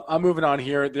 I'm moving on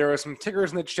here. There are some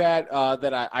tickers in the chat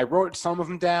that I wrote some of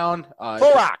them down.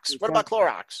 Clorox. What about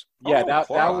Clorox? Yeah,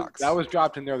 Clorox. that was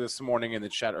dropped in there this morning in the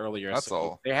chat earlier. That's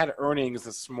all. They had earnings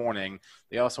this morning.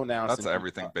 They also announced That's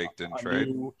everything baked in trade.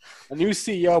 A new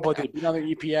CEO, but they beat on their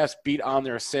EPS, beat on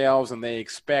their sales, and they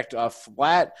expect a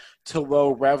flat to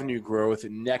low revenue growth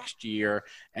next year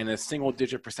and a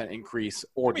single-digit % increase.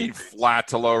 Or I mean, flat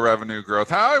to low revenue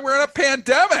growth. How? We're in a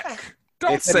pandemic.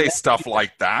 Don't say stuff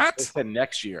like that. They said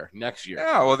next year.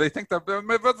 Yeah, well, they think that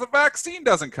if the vaccine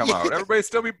doesn't come out, everybody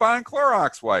still be buying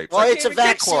Clorox wipes. Well, it's a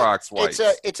vaccine. Clorox wipes.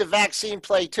 It's a vaccine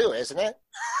play too, isn't it?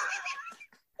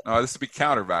 No, this would be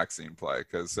counter-vaccine play,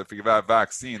 because if you have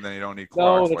vaccine, then you don't need Clorox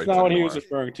No, wipes that's not what he anymore. was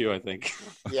referring to, I think.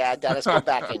 Yeah, Dennis, go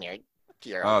back in your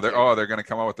they're going to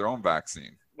come out with their own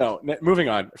vaccine. No, moving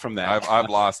on from that. I've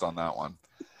lost on that one.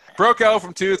 Broke out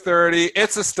from 230.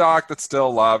 It's a stock that's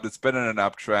still loved. It's been in an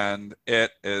uptrend. It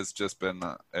has just been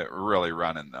really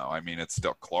running, though. I mean, it's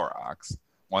still Clorox.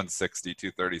 160,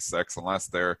 236, unless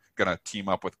they're going to team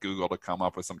up with Google to come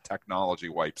up with some technology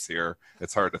wipes here.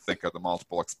 It's hard to think of the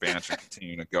multiple expansion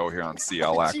continuing to go here on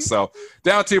CLX. So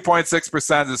down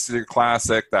 2.6%. This is your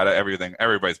classic that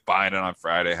everybody's buying it on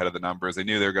Friday ahead of the numbers. They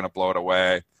knew they were going to blow it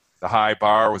away. The high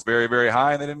bar was very, very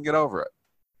high, and they didn't get over it.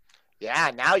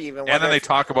 Yeah, now you even. And then they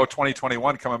talk about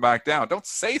 2021 coming back down. Don't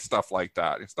say stuff like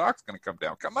that. Your stock's going to come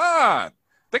down. Come on.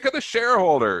 Think of the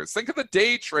shareholders. Think of the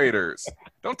day traders.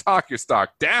 Don't talk your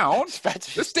stock down.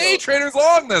 There's day traders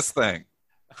long this thing.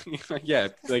 Yeah,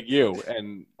 like you.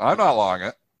 And I'm not long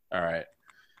it. All right.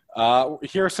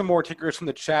 Here are some more tickers from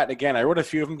the chat. Again, I wrote a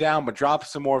few of them down, but drop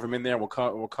some more of them in there. We'll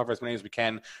cover as many as we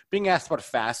can. Being asked about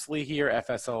Fastly here,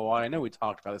 FSLY. I know we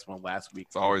talked about this one last week.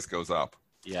 It always goes up.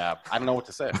 Yeah, I don't know what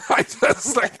to say.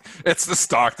 It's the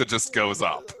stock that just goes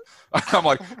up. I'm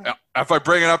like, if I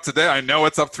bring it up today, I know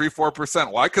it's up 3-4%.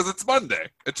 Why? Because it's Monday.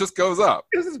 It just goes up.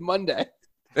 This is Monday.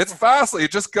 It's Fastly.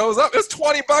 It just goes up. It's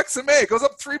 $20 in May. It goes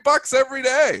up $3 every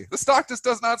day. The stock just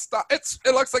does not stop. It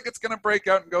looks like it's going to break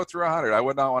out and go through 100. I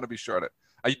would not want to be short it.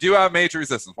 I do have major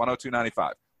resistance,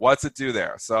 102.95. What's it do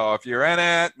there? So if you're in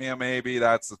it, maybe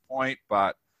that's the point.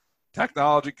 But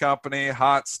technology company,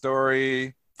 hot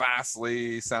story,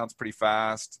 Fastly sounds pretty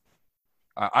fast.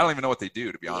 I don't even know what they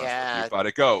do, to be honest with you, but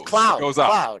it goes. Cloud. It goes up.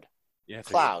 Cloud. Yeah,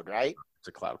 cloud, right? It's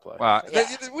a cloud play.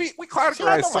 We cloud so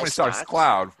many stocks.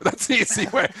 Cloud. That's the easy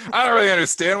way. I don't really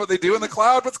understand what they do in the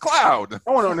cloud, but it's cloud.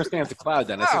 I want to understand the cloud,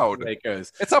 then. Cloud. It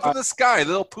goes. It's up in the sky. The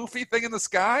little poofy thing in the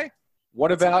sky.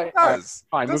 What about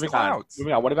fine, moving on.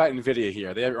 What about NVIDIA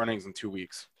here? They have earnings in 2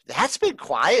 weeks. That's been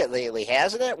quiet lately,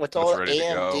 hasn't it? With all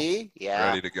AMD? Yeah.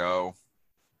 Ready to go.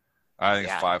 I think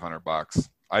it's $500.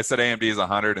 I said AMD is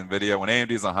 100, NVIDIA. When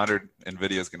AMD is 100,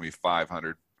 NVIDIA is going to be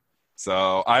 500.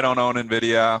 So I don't own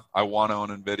NVIDIA. I want to own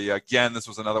NVIDIA. Again, this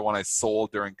was another one I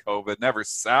sold during COVID. Never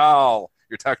sell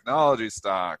your technology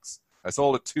stocks. I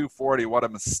sold at 240. What a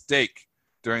mistake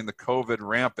during the COVID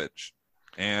rampage.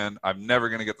 And I'm never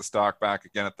going to get the stock back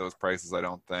again at those prices, I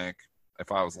don't think.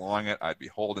 If I was long it, I'd be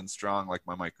holding strong like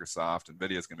my Microsoft.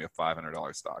 NVIDIA is going to be a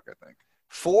 $500 stock, I think.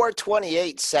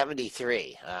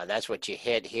 428.73. That's what you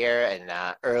hit here and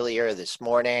earlier this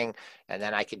morning. And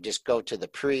then I could just go to the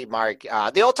pre-mark,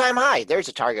 the all-time high. There's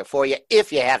a target for you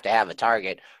if you have to have a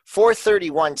target.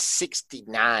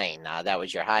 431.69. That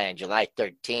was your high on July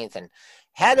 13th. And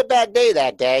had a bad day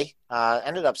that day.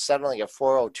 Ended up settling at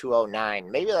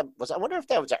 402.09. Maybe I wonder if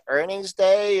that was an earnings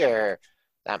day or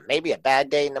maybe a bad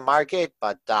day in the market.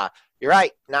 But you're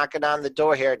right. Knocking on the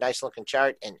door here. Nice looking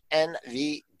chart in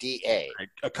NVDA.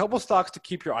 A couple stocks to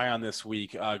keep your eye on this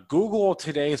week. Google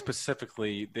today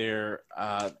specifically, they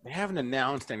haven't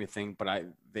announced anything, but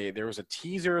there was a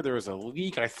teaser, there was a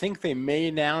leak. I think they may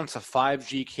announce a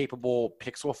 5G capable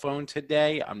Pixel phone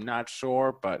today. I'm not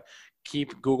sure, but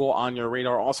keep Google on your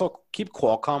radar. Also, keep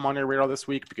Qualcomm on your radar this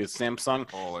week because Samsung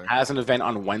has an event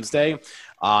on Wednesday,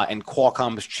 and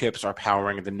Qualcomm's chips are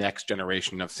powering the next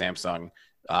generation of Samsung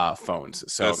phones.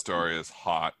 So this story is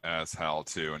hot as hell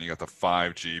too, and you got the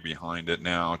 5G behind it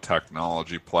now.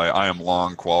 Technology play. I am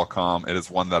long Qualcomm. It is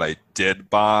one that I did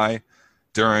buy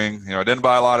during. I didn't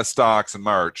buy a lot of stocks in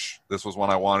March. This was one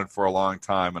I wanted for a long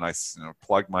time, and I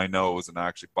plugged my nose and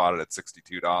actually bought it at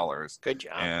 $62. Good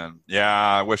job. And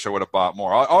I wish I would have bought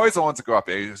more. Always the ones that go up.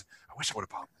 I wish I would have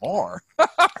bought more.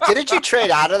 Didn't you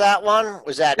trade out of that one?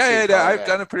 Was that? Yeah. I've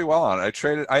done it pretty well on it. I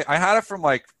traded. I had it from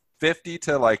like 50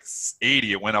 to like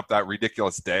 80. It went up that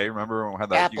ridiculous day. Remember when we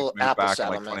had that huge move back in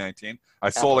like 2019?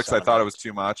 I sold it because I thought it was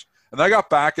too much, and then I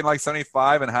got back in like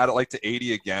 75 and had it like to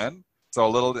 80 again. So a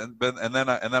little, and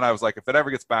then I was like, if it ever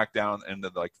gets back down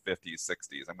into like 50s,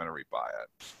 60s, I'm going to rebuy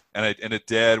it. And it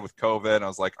did with COVID. And I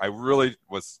was like, I really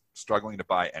was struggling to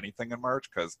buy anything in March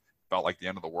because felt like the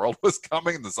end of the world was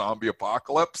coming, the zombie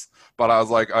apocalypse. But I was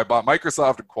like, I bought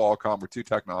Microsoft and Qualcomm were two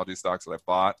technology stocks that I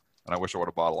bought, and I wish I would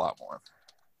have bought a lot more.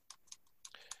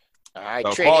 All right,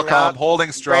 so Qualcomm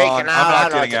holding strong. I'm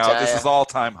not getting out. This is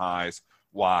all-time highs.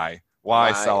 Why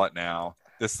sell it now?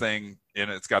 This thing and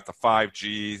it's got the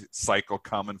 5G cycle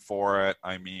coming for it.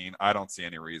 I mean, I don't see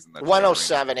any reason that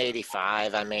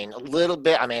 107.85. I mean, a little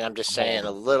bit. I mean, I'm just saying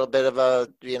a little bit of a,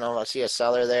 I see a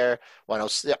seller there.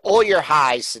 All your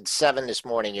highs since 7 this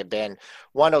morning have been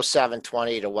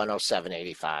 107.20 to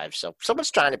 107.85. So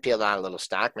someone's trying to peel down a little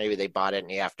stock. Maybe they bought it in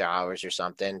the after hours or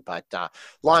something. But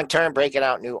long term, breaking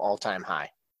out new all-time high.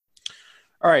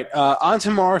 All right. On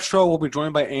tomorrow's show, we'll be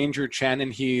joined by Andrew Chen,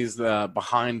 and he's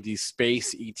behind the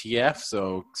space ETF.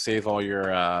 So save all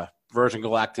your Virgin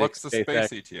Galactic. What's the space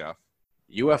ETF?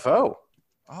 UFO.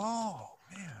 Oh,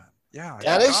 man. Yeah.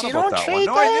 You don't trade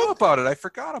that? I knew about it. I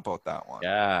forgot about that one.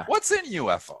 Yeah. What's in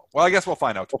UFO? Well, I guess we'll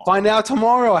find out tomorrow. We'll find out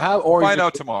tomorrow.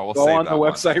 We'll go on the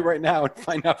website right now and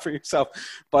find out for yourself.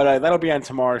 But that'll be on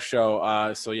tomorrow's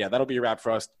show. So, yeah, that'll be a wrap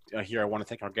for us here. I want to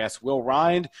thank our guest, Will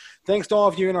Rind. Thanks to all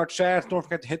of you in our chats. Don't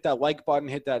forget to hit that like button,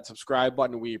 hit that subscribe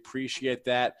button. We appreciate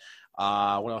that.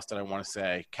 What else did I want to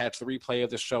say? Catch the replay of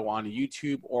the show on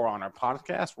YouTube or on our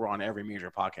podcast. We're on every major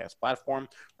podcast platform,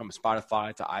 from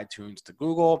Spotify to iTunes to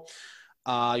Google.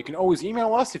 You can always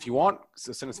email us if you want.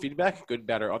 So send us feedback, good,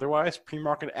 bad, or otherwise.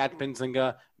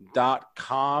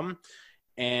 PreMarket@benzinga.com.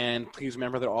 And please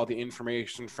remember that all the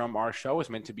information from our show is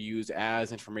meant to be used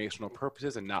as informational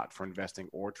purposes and not for investing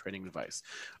or trading advice.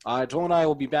 Joel and I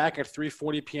will be back at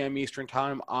 3:40 p.m. Eastern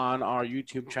Time on our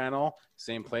YouTube channel.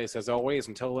 Same place as always.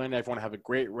 Until then, everyone have a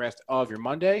great rest of your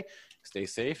Monday. Stay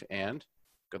safe and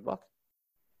good luck.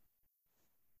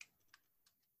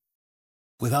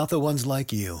 Without the ones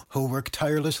like you, who work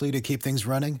tirelessly to keep things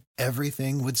running,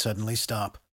 everything would suddenly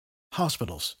stop.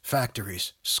 Hospitals,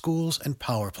 factories, schools, and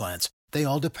power plants, they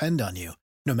all depend on you.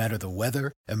 No matter the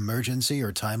weather, emergency,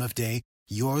 or time of day,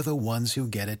 you're the ones who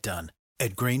get it done.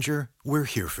 At Grainger, we're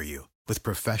here for you with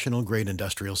professional-grade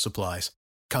industrial supplies.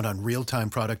 Count on real-time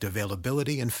product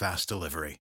availability and fast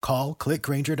delivery. Call, click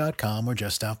Grainger.com, or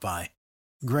just stop by.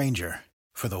 Grainger,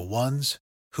 for the ones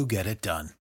who get it done.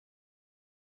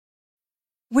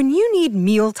 When you need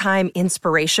mealtime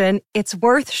inspiration, it's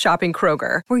worth shopping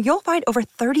Kroger, where you'll find over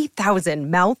 30,000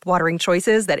 mouth-watering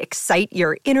choices that excite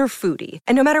your inner foodie.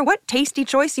 And no matter what tasty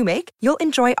choice you make, you'll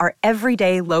enjoy our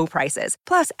everyday low prices,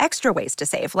 plus extra ways to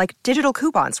save, like digital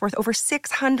coupons worth over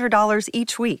 $600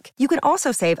 each week. You can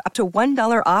also save up to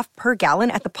 $1 off per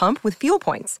gallon at the pump with fuel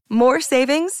points. More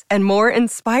savings and more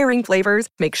inspiring flavors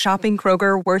make shopping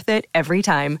Kroger worth it every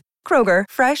time. Kroger,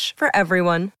 fresh for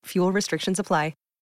everyone. Fuel restrictions apply.